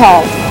outreach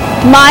called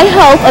My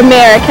Hope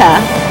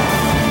America.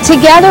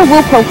 Together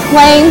we'll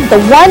proclaim the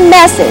one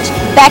message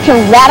that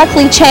can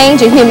radically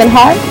change a human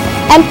heart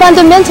and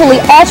fundamentally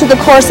alter the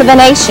course of a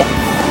nation,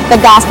 the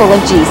gospel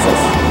of Jesus.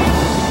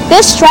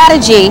 This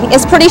strategy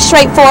is pretty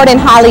straightforward and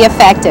highly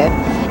effective.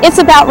 It's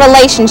about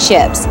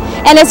relationships,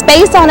 and it's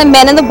based on a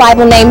man in the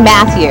Bible named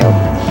Matthew.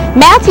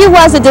 Matthew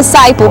was a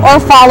disciple or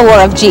follower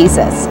of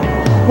Jesus.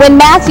 When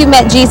Matthew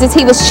met Jesus,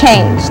 he was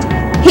changed.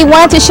 He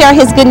wanted to share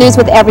his good news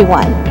with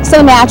everyone, so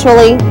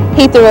naturally,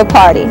 he threw a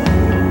party.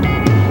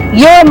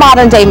 You're a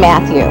modern-day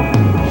Matthew.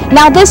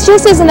 Now, this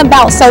just isn't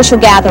about social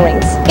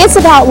gatherings. It's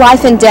about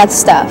life and death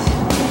stuff.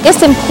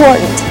 It's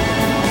important.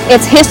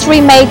 It's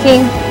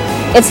history-making.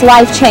 It's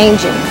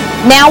life-changing.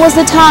 Now is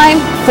the time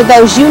for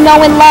those you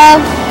know and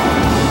love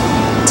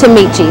to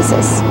meet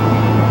Jesus.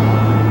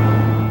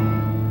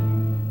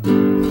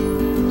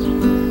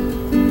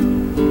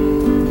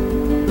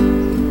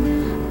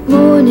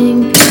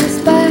 Morning is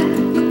back,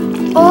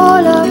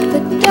 all of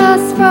the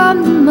dust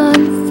from the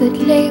months that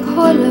lay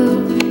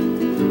hollow.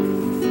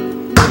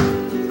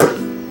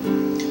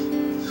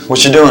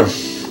 What you doing?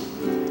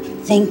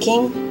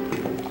 Thinking.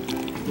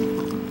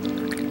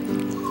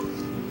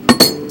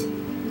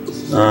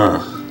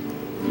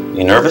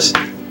 You nervous? A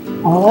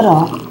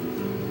little.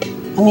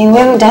 I mean, we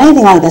haven't done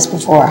anything like this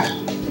before.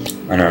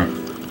 I know.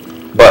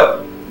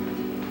 But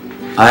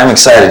I am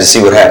excited to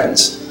see what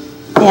happens.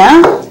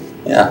 Yeah?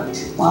 Yeah.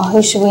 Well,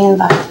 who should we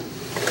invite?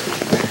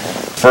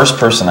 First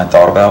person I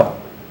thought about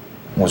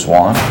was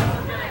Juan.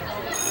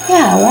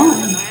 Yeah, Juan.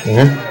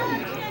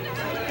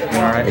 Mm-hmm.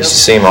 I used to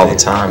see him all the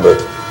time,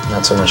 but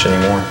not so much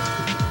anymore.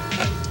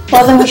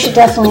 Well, then we should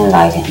definitely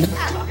invite him.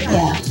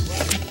 Yeah.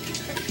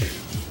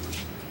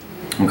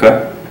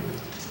 Okay.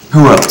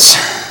 Who else?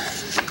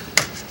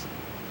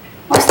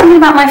 I was thinking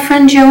about my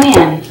friend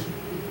Joanne.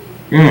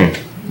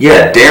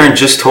 Yeah, Darren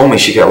just told me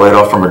she got laid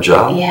off from her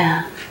job.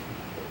 Yeah.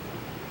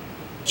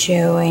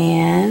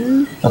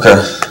 Joanne.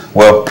 Okay,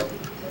 well,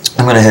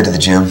 I'm gonna head to the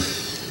gym.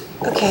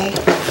 Okay.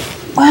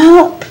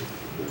 Well,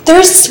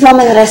 there's this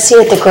woman that I see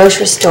at the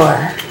grocery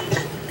store.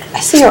 I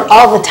see her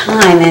all the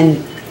time,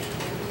 and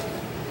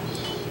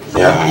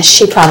Yeah.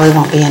 she probably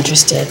won't be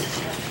interested.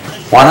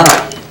 Why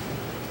not?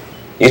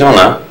 You don't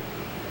know.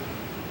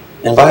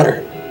 Invite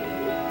her.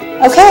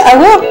 Okay, I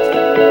will.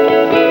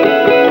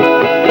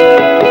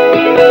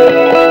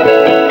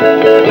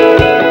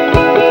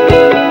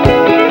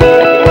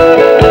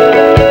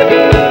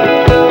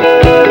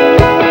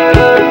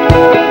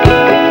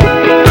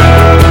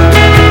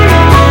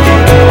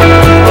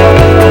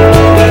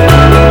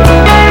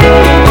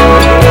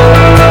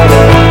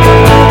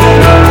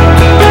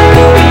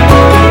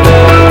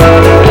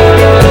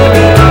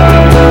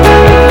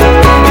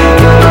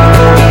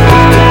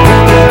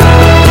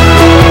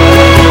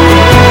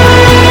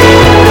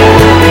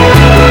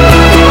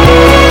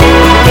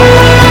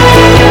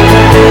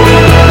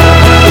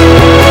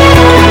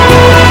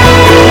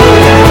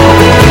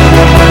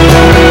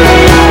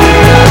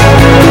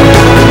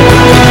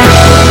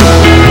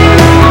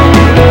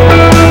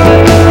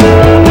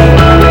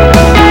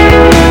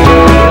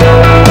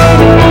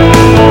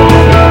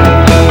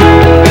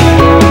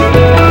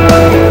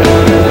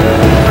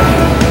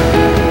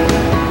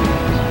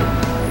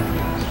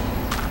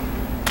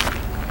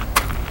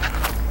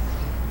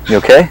 You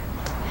okay?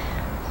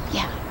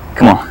 Yeah.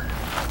 Come on.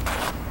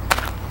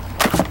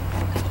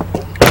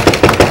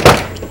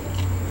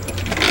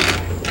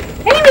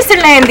 Hey, Mr.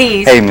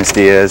 Landis. Hey, Miss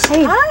Diaz.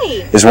 Hey.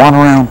 Hi. Is Juan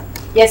around?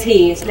 Yes,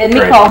 he is. Let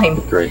me Great. call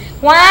him. Great.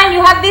 Juan,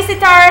 you have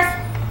visitors.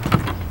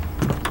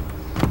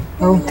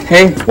 Oh,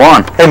 hey,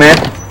 Juan. Hey, man.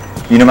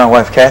 You know my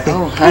wife, Kathy?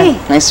 Oh, hi.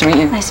 Nice to meet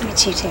you. Nice to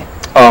meet you too.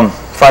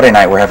 Friday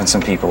night we're having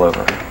some people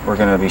over. We're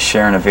going to be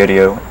sharing a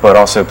video, but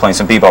also playing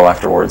some b-ball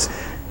afterwards.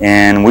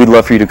 And we'd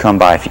love for you to come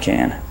by if you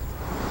can.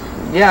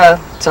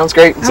 Yeah, sounds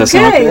great. Does that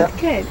sound like that?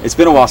 Good. It's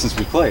been a while since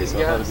we played, so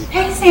I thought it'd be...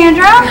 Hey,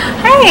 Sandra.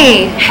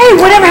 Hey. Hey,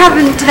 whatever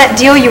happened to that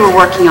deal you were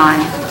working on?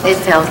 It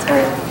fell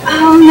through.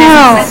 Oh,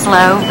 no. Business is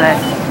slow, but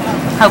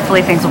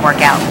hopefully things will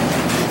work out.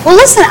 Well,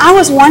 listen, I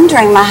was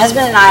wondering, my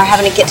husband and I are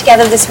having a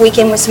get-together this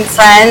weekend with some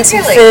friends,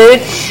 some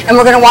food, and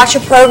we're going to watch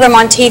a program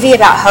on TV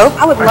about hope.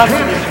 I would love to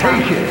be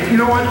there.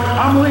 You know what?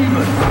 I'm leaving.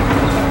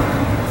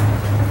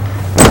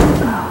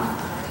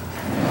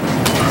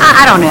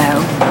 I don't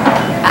know.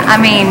 I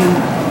mean,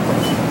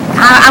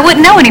 I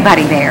wouldn't know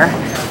anybody there.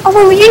 Oh,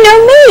 well, you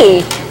know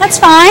me. That's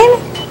fine.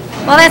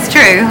 Well, that's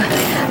true.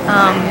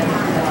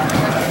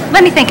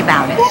 Let me think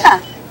about it. Yeah.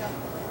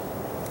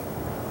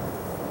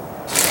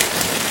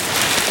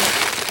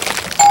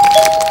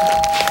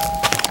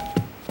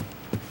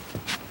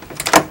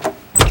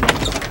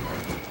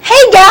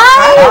 Hey,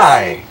 guys.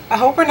 Hi. I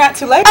hope we're not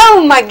too late.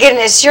 Oh, my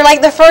goodness. You're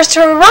like the first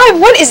to arrive.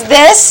 What is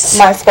this?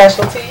 My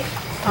specialty.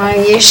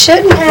 You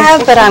shouldn't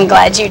have, but I'm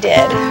glad you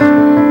did.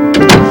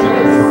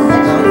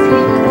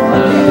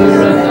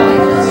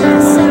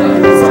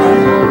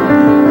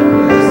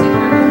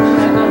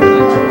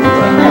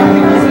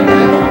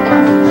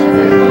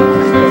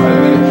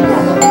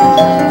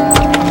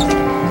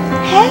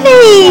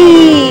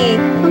 Hey!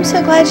 I'm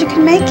so glad you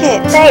can make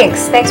it.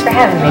 Thanks. Thanks for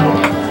having me.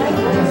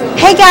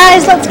 Hey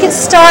guys, let's get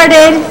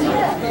started.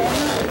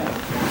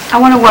 I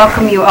want to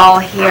welcome you all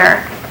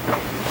here.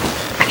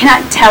 I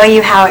cannot tell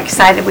you how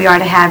excited we are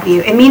to have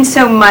you. It means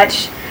so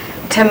much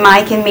to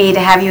Mike and me to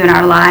have you in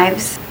our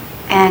lives.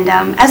 And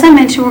as I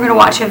mentioned, we're going to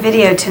watch a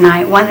video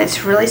tonight, one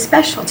that's really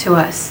special to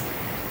us.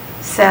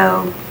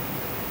 So,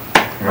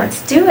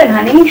 let's do it,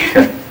 honey.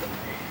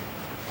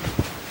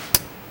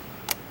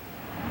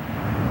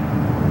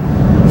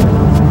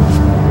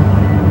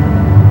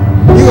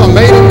 You are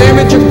made in the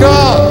image of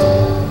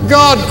God.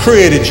 God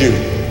created you,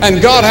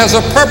 and God has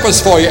a purpose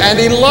for you, and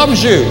He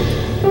loves you.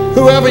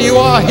 Whoever you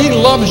are, He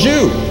loves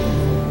you.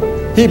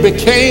 He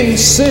became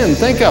sin.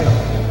 Think of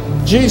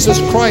it. Jesus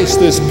Christ,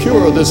 this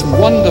pure, this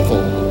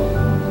wonderful,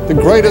 the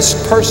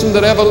greatest person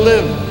that ever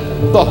lived,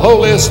 the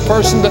holiest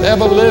person that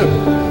ever lived,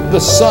 the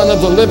Son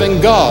of the living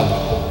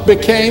God,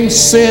 became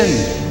sin.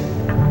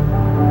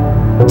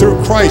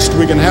 Through Christ,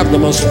 we can have the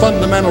most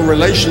fundamental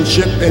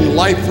relationship in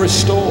life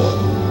restored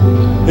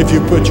if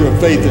you put your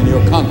faith and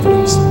your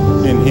confidence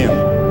in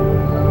Him.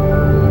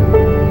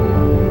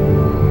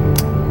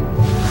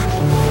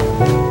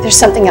 There's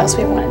something else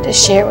we wanted to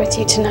share with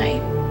you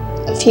tonight.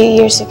 A few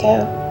years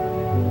ago,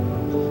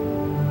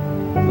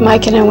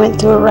 Mike and I went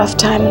through a rough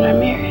time in our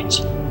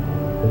marriage.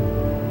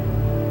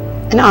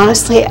 And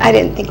honestly, I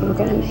didn't think we were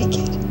going to make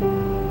it.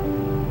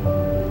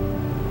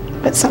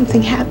 But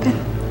something happened.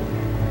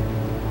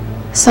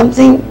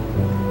 Something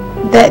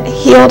that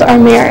healed our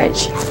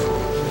marriage.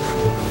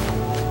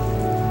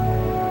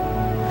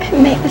 It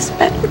made us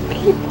better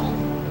people.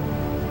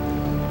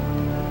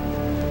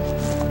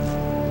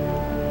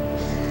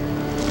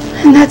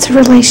 And that's a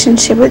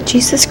relationship with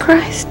Jesus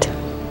Christ.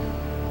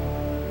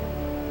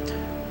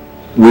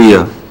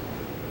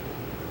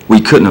 We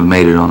couldn't have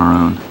made it on our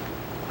own.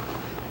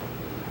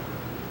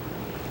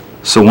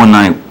 So one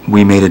night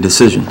we made a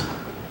decision.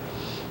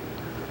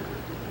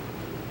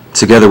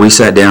 Together we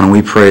sat down and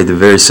we prayed the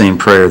very same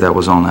prayer that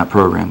was on that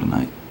program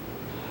tonight.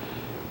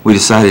 We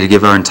decided to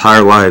give our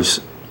entire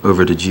lives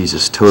over to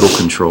Jesus, total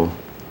control.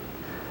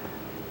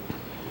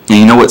 And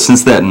you know what?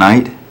 Since that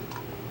night,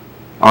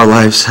 our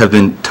lives have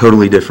been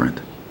totally different.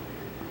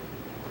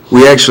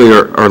 We actually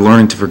are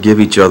learning to forgive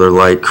each other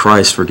like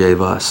Christ forgave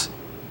us.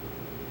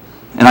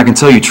 And I can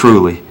tell you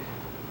truly,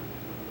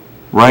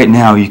 right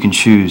now you can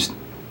choose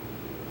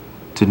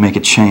to make a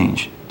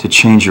change, to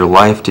change your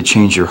life, to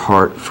change your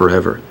heart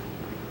forever.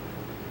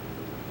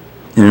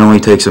 And it only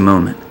takes a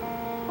moment.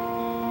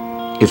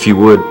 If you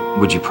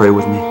would you pray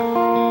with me?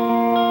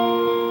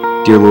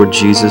 Dear Lord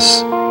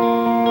Jesus,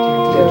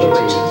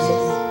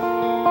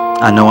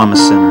 I know I'm a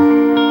sinner,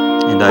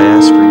 and I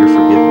ask for your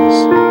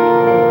forgiveness.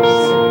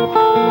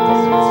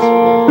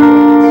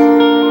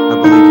 I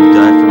believe you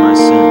died for my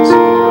sins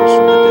and rose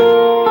from the dead.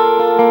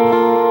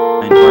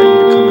 I invite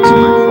you to come into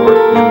my heart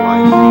and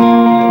life.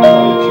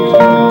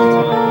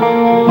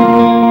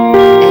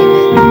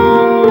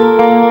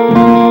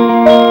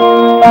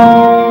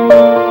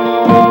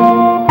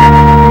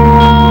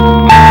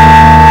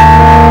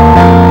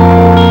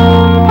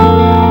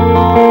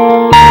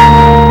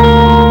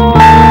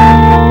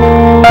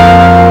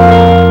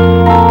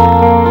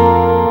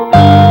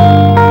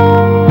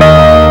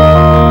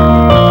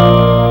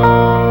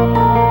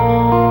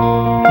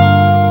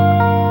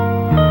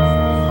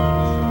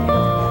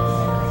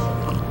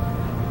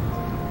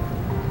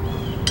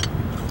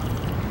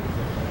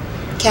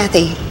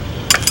 Kathy,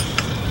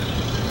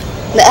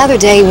 the other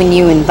day when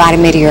you invited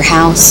me to your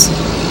house,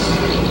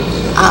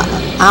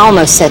 I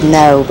almost said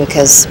no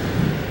because,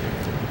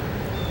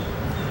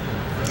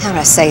 how do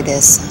I say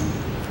this?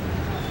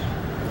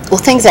 Well,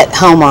 things at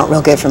home aren't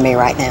real good for me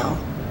right now.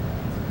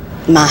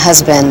 My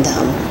husband,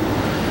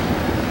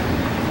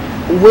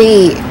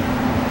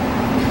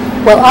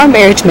 our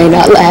marriage may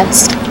not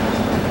last.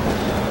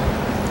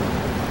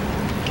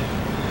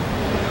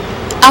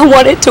 I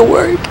want it to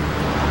work,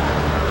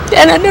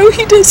 and I know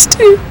he does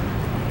too.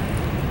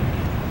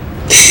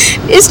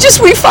 It's just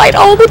we fight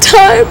all the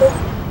time.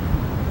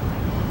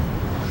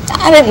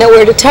 I didn't know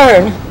where to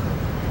turn.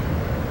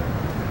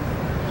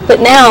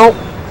 But now,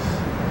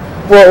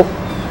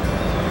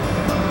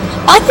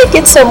 I think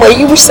in some way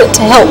you were sent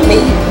to help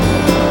me.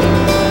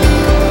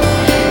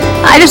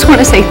 I just want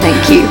to say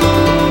thank you.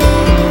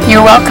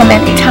 You're welcome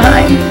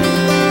anytime.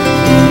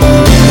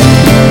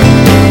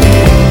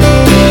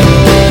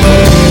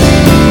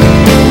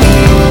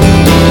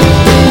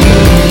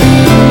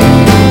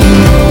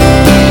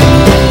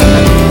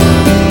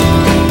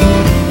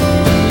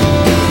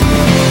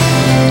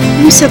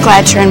 I'm so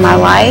glad you're in my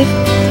life.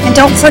 And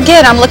don't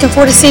forget, I'm looking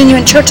forward to seeing you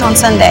in church on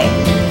Sunday.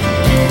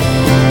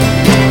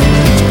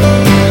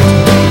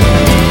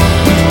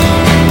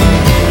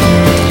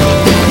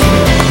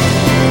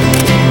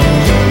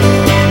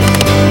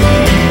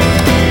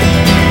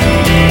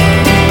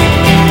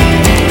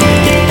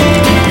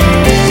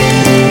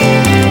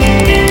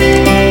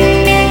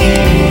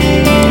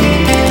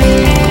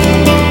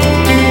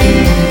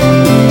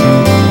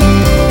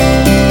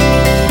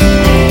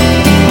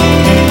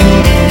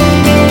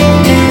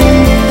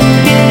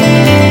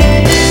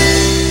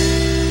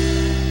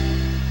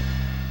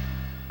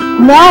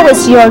 Now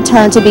it's your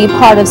turn to be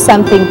part of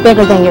something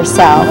bigger than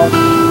yourself.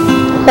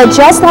 But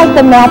just like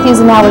the Matthews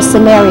in our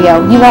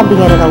scenario, you won't be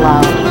in it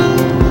alone.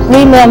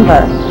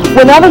 Remember,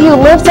 whenever you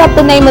lift up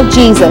the name of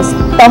Jesus,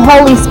 the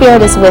Holy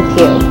Spirit is with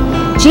you.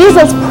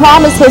 Jesus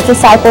promised his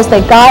disciples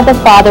that God the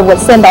Father would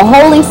send the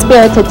Holy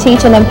Spirit to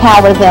teach and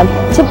empower them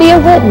to be a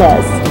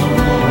witness.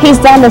 He's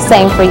done the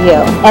same for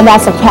you, and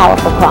that's a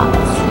powerful promise.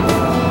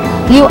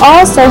 You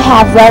also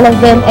have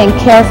relevant and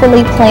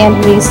carefully planned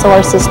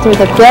resources through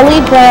the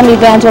Billy Graham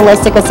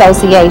Evangelistic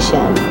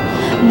Association.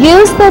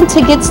 Use them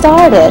to get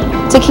started,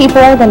 to keep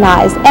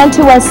organized, and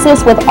to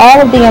assist with all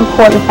of the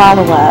important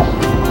follow-up.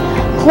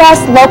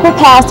 Plus, local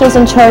pastors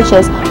and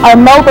churches are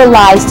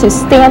mobilized to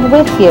stand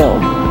with you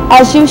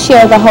as you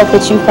share the hope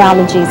that you found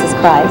in Jesus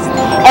Christ.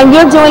 And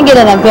you're doing it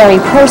in a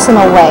very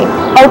personal way,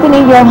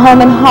 opening your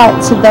home and heart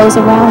to those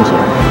around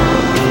you.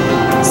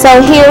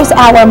 So here's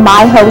our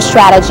My Hope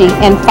strategy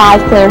in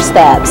 5 clear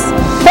steps.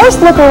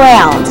 First, look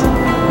around.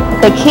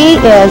 The key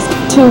is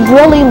to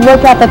really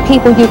look at the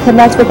people you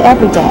connect with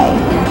every day.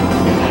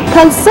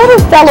 Consider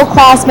fellow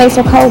classmates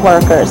or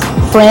co-workers,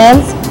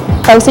 friends,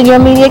 folks in your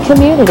immediate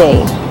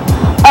community.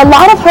 A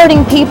lot of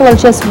hurting people are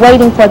just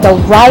waiting for the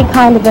right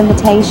kind of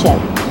invitation.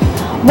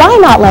 Why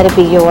not let it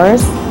be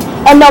yours?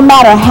 And no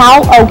matter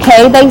how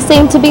okay they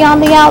seem to be on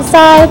the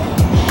outside,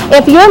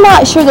 if you're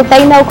not sure that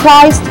they know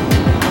Christ,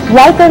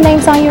 write their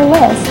names on your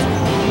list.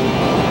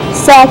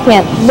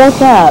 Second, look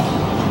up.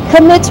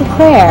 Commit to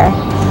prayer.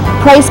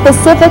 Pray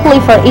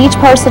specifically for each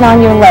person on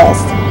your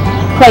list.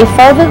 Pray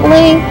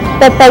fervently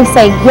that they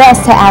say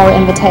yes to our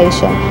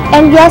invitation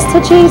and yes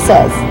to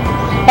Jesus.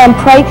 And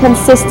pray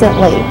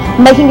consistently,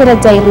 making it a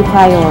daily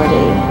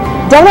priority.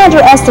 Don't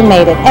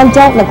underestimate it and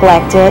don't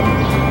neglect it.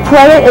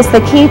 Prayer is the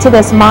key to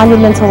this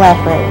monumental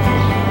effort.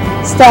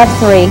 Step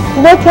 3,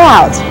 look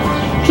out.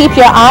 Keep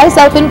your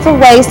eyes open for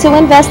ways to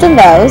invest in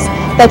those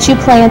that you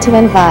plan to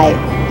invite.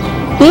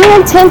 Be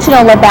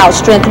intentional about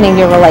strengthening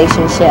your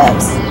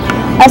relationships.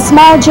 A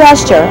small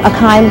gesture, a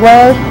kind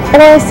word,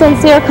 or a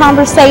sincere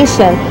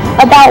conversation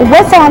about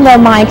what's on their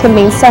mind can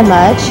mean so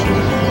much.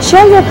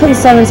 Share your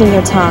concerns and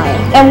your time,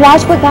 and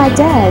watch what God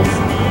does.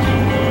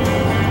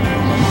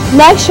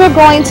 Next, you're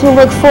going to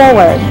look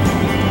forward.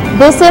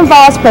 This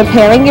involves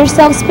preparing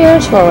yourself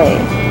spiritually.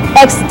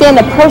 Extend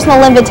a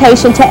personal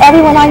invitation to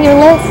everyone on your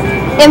list.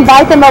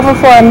 Invite them over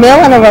for a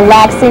meal and a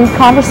relaxing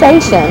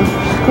conversation.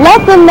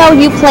 Let them know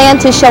you plan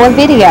to show a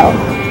video.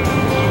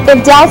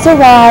 If doubts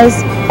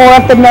arise or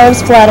if the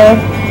nerves flutter,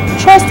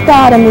 trust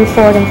God and move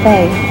forward in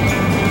faith.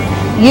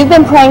 You've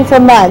been praying for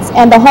months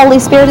and the Holy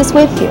Spirit is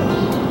with you.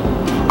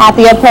 At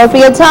the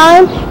appropriate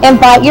time,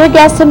 invite your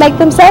guests to make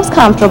themselves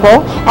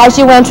comfortable as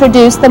you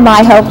introduce the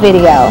My Hope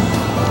video.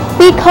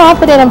 Be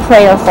confident and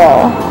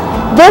prayerful.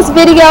 This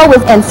video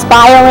was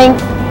inspiring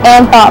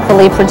and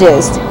thoughtfully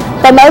produced.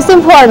 But most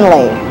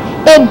importantly,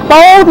 it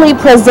boldly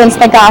presents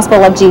the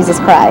gospel of Jesus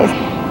Christ.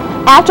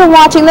 After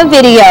watching the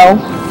video,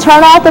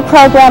 turn off the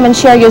program and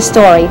share your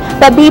story,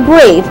 but be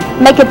brief,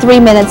 make it 3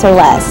 minutes or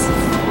less.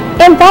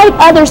 Invite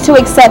others to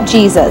accept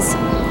Jesus.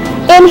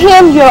 In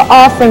him, you're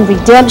offering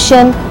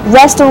redemption,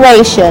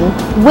 restoration,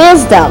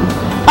 wisdom,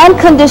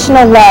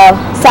 unconditional love,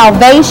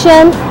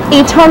 salvation,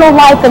 eternal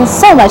life, and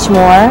so much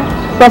more.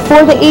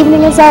 Before the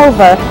evening is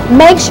over,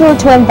 make sure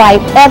to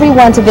invite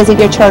everyone to visit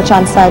your church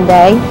on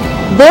Sunday.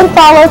 Then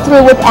follow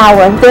through with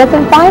our fifth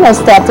and final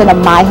steps in a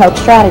My Hope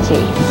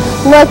strategy.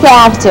 Look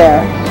after,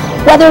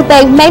 whether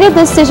they've made a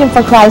decision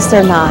for Christ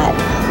or not.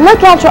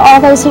 Look after all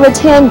those who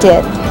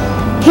attended.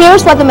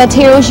 Here's what the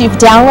materials you've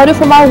downloaded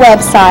from our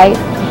website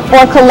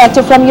or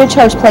collected from your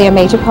church play a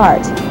major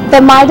part. The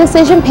My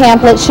Decision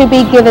pamphlet should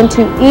be given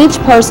to each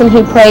person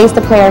who prays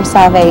the prayer of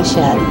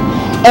salvation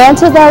and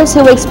to those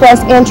who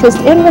express interest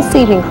in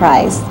receiving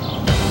Christ.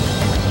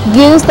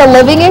 Use the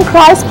Living in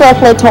Christ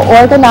booklet to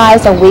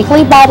organize a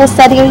weekly Bible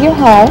study in your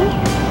home.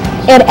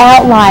 It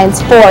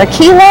outlines 4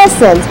 key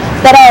lessons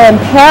that are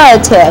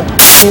imperative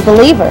to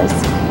believers.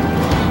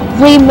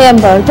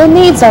 Remember, the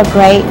needs are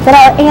great, but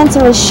our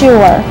answer is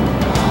sure.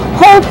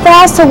 Hold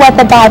fast to what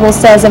the Bible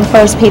says in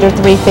 1 Peter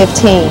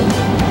 3:15.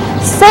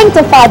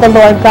 Sanctify the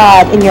Lord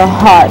God in your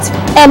hearts,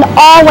 and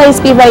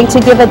always be ready to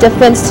give a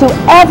defense to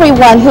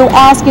everyone who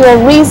asks you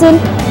a reason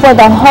for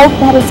the hope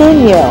that is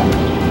in you.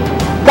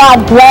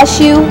 God bless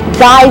you,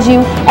 guide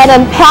you, and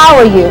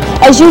empower you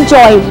as you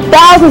join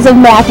thousands of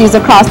Matthews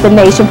across the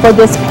nation for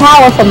this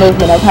powerful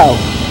movement of hope.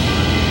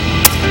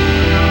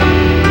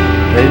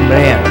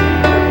 Amen.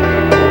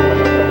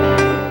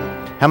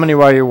 How many,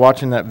 while you're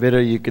watching that video,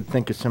 you could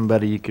think of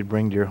somebody you could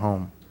bring to your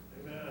home?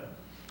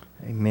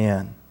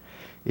 Amen.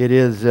 It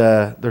is,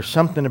 there's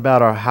something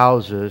about our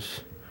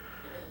houses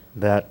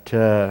that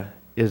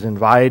is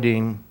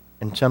inviting,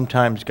 and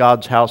sometimes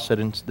God's house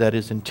that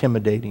is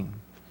intimidating.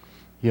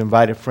 You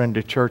invite a friend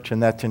to church,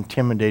 and that's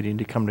intimidating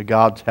to come to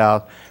God's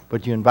house,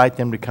 but you invite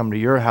them to come to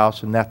your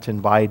house, and that's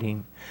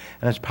inviting.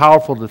 And it's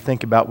powerful to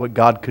think about what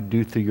God could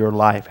do through your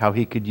life, how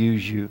He could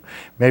use you.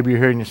 Maybe you're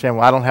hearing you saying,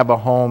 well, I don't have a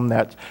home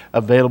that's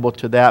available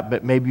to that,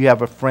 but maybe you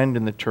have a friend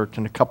in the church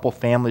and a couple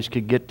families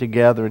could get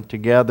together, and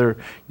together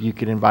you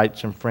could invite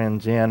some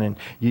friends in, and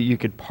you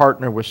could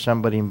partner with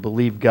somebody and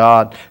believe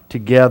God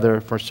together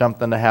for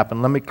something to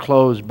happen. Let me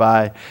close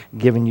by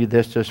giving you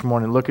this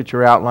morning. Look at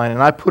your outline,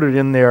 and I put it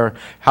in there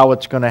how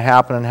it's going to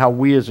happen and how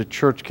we as a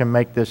church can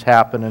make this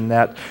happen. And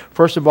that,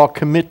 first of all,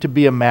 commit to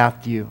be a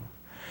Matthew.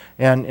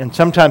 And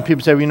sometimes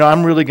people say, well, you know,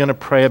 I'm really going to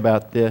pray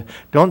about this.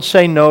 Don't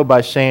say no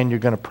by saying you're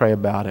going to pray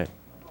about it.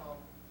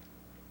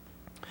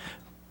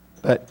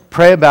 But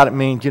pray about it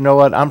means, you know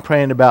what, I'm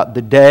praying about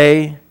the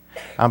day,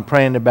 I'm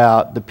praying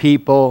about the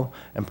people,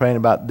 I'm praying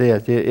about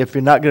this. If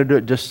you're not going to do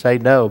it, just say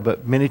no.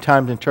 But many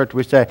times in church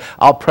we say,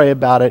 I'll pray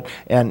about it,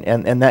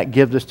 and that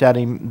gives us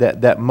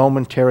that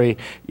momentary,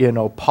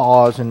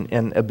 pause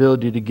and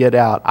ability to get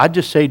out. I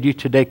just say to you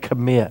today,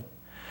 commit.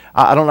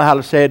 I don't know how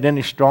to say it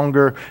any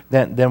stronger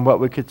than what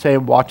we could say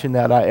watching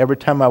that. Every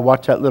time I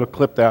watch that little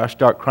clip there, I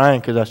start crying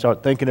because I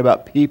start thinking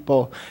about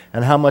people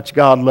and how much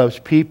God loves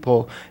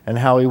people and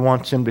how He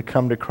wants them to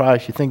come to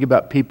Christ. You think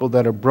about people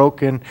that are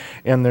broken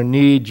in their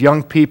needs.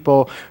 Young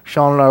people,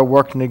 Sean and I are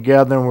working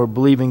together, and we're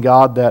believing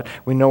God that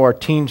we know our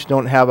teens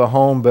don't have a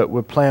home, but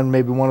we're planning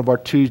maybe one of our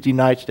Tuesday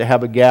nights to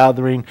have a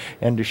gathering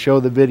and to show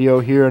the video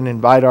here and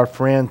invite our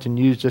friends and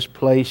use this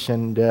place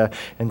and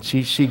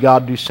see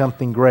God do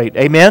something great.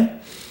 Amen?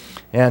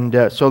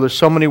 And so there's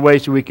so many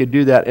ways that we could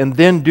do that. And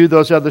then do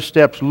those other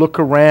steps. Look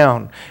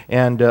around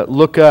and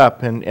look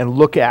up and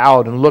look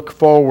out and look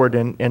forward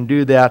and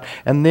do that.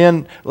 And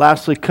then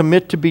lastly,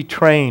 commit to be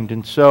trained.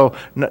 And so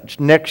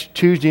next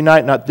Tuesday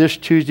night, not this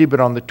Tuesday, but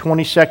on the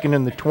 22nd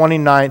and the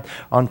 29th,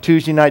 on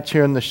Tuesday nights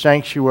here in the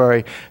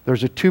sanctuary,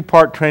 there's a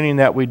 2-part training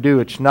that we do.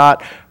 It's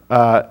not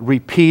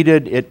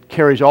repeated. It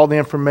carries all the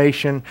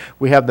information.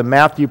 We have the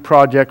Matthew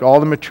Project. All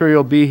the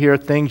material will be here,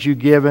 things you've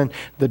given,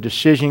 the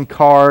decision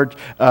cards,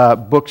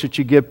 books that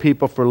you give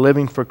people for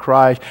living for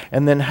Christ,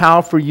 and then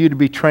how for you to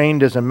be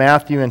trained as a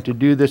Matthew and to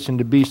do this and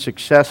to be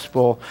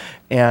successful.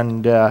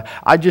 And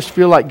I just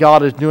feel like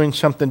God is doing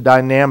something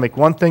dynamic.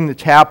 One thing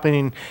that's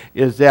happening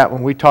is that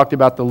when we talked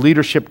about the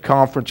leadership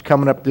conference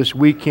coming up this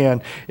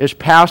weekend, is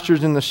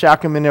pastors in the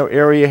Sacramento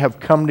area have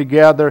come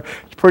together.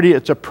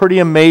 It's a pretty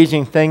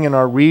amazing thing in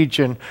our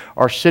region.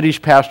 Our city's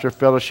pastor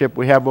fellowship,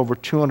 we have over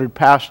 200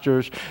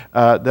 pastors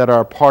that are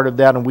a part of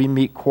that, and we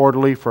meet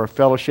quarterly for a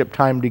fellowship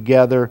time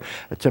together.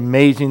 It's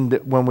amazing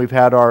that when we've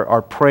had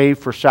our Pray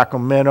for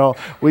Sacramento,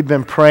 we've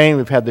been praying.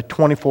 We've had the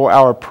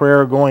 24-hour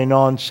prayer going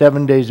on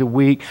 7 days a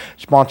week,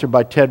 sponsored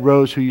by Ted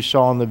Rose, who you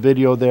saw in the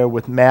video there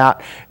with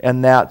Matt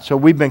and that. So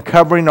we've been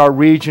covering our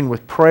region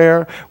with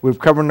prayer. We've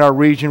covered our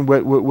region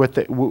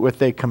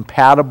with a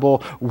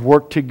compatible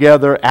work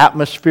together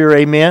atmosphere.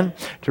 Amen,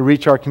 to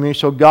reach our community.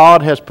 So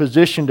God has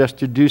positioned us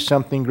to do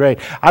something great.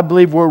 I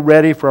believe we're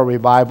ready for a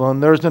revival,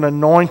 and there's an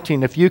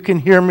anointing. If you can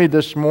hear me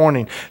this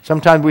morning,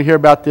 sometimes we hear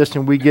about this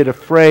and we get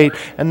afraid,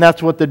 and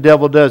that's what the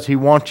devil does. He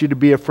wants you to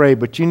be afraid,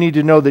 but you need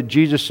to know that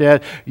Jesus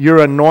said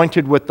you're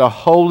anointed with the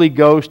Holy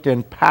Ghost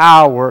and power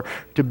power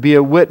to be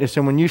a witness.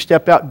 And when you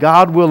step out,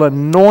 God will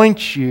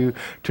anoint you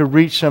to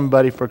reach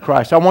somebody for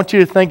Christ. I want you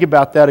to think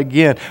about that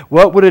again.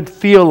 What would it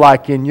feel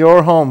like in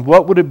your home?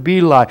 What would it be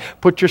like?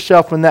 Put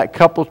yourself in that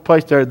couple's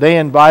place there. They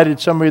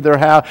invited somebody to their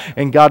house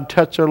and God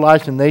touched their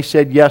lives and they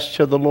said yes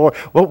to the Lord.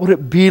 What would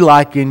it be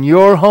like in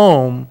your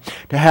home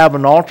to have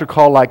an altar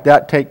call like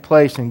that take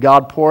place and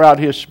God pour out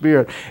His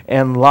Spirit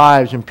and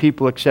lives and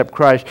people accept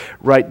Christ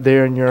right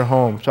there in your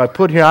home? So I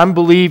put here, I'm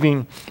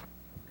believing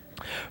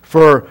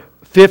for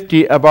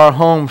 50 of our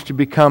homes to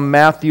become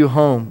Matthew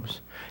homes.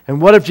 And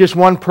what if just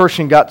one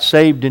person got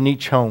saved in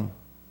each home?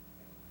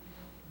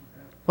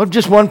 What if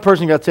just one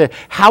person got saved?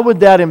 How would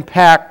that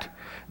impact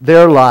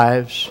their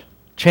lives,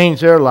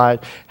 change their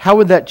lives? How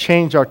would that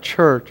change our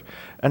church?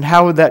 And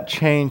how would that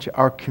change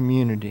our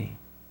community?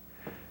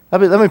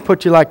 Let me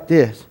put you like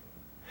this.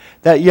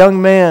 That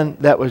young man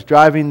that was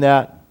driving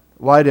that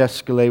white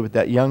Escalade with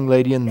that young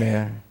lady in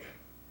there,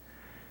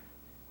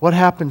 what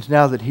happens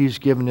now that he's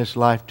given his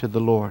life to the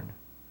Lord?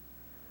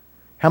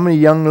 How many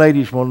young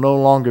ladies will no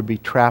longer be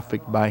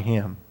trafficked by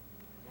him?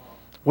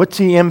 What's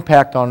the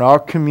impact on our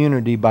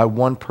community by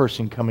one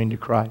person coming to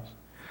Christ?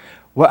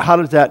 How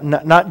does that,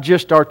 not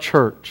just our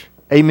church,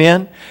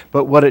 amen,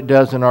 but what it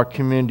does in our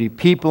community.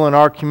 People in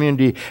our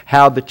community,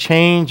 how the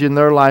change in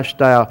their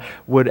lifestyle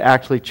would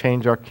actually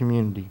change our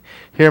community.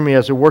 Hear me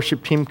as the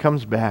worship team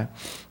comes back.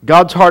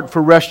 God's heart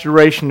for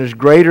restoration is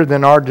greater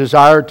than our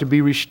desire to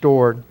be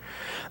restored.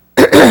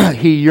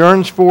 He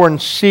yearns for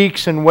and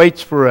seeks and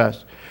waits for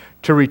us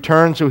to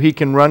return so He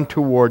can run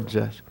towards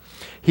us.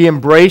 He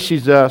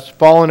embraces us,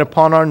 falling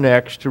upon our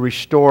necks to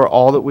restore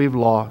all that we've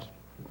lost.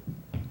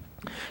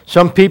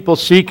 Some people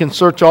seek and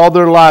search all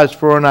their lives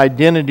for an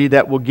identity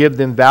that will give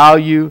them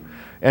value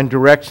and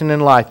direction in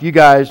life. You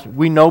guys,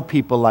 we know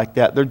people like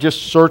that. They're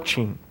just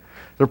searching.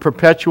 They're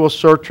perpetual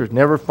searchers,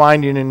 never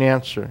finding an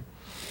answer.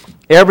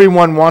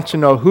 Everyone wants to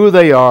know who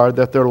they are,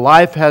 that their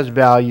life has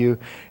value,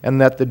 and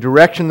that the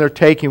direction they're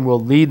taking will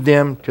lead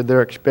them to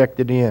their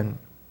expected end.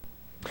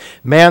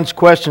 Man's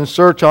quest and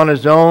search on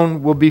his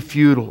own will be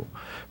futile,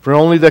 for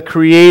only the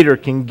Creator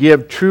can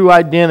give true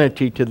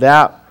identity to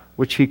that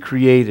which He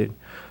created.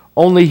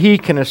 Only He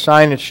can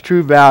assign its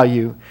true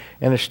value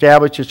and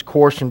establish its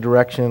course and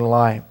direction in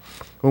life.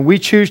 When we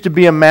choose to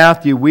be a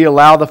Matthew, we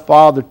allow the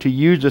Father to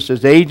use us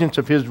as agents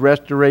of His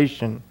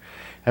restoration,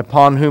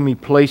 upon whom He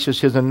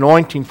places His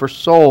anointing for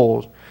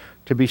souls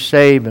to be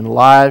saved and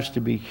lives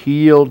to be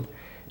healed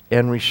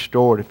and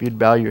restored. If you'd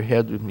bow your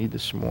head with me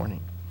this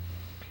morning.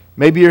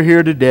 Maybe you're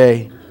here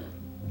today,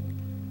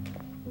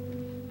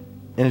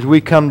 and as we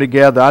come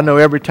together, I know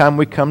every time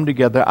we come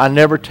together, I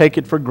never take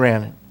it for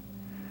granted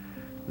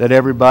that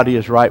everybody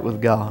is right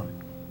with God.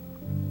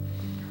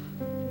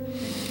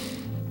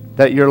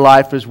 That your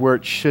life is where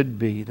it should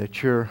be,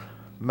 that you're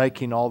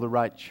making all the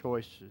right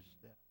choices.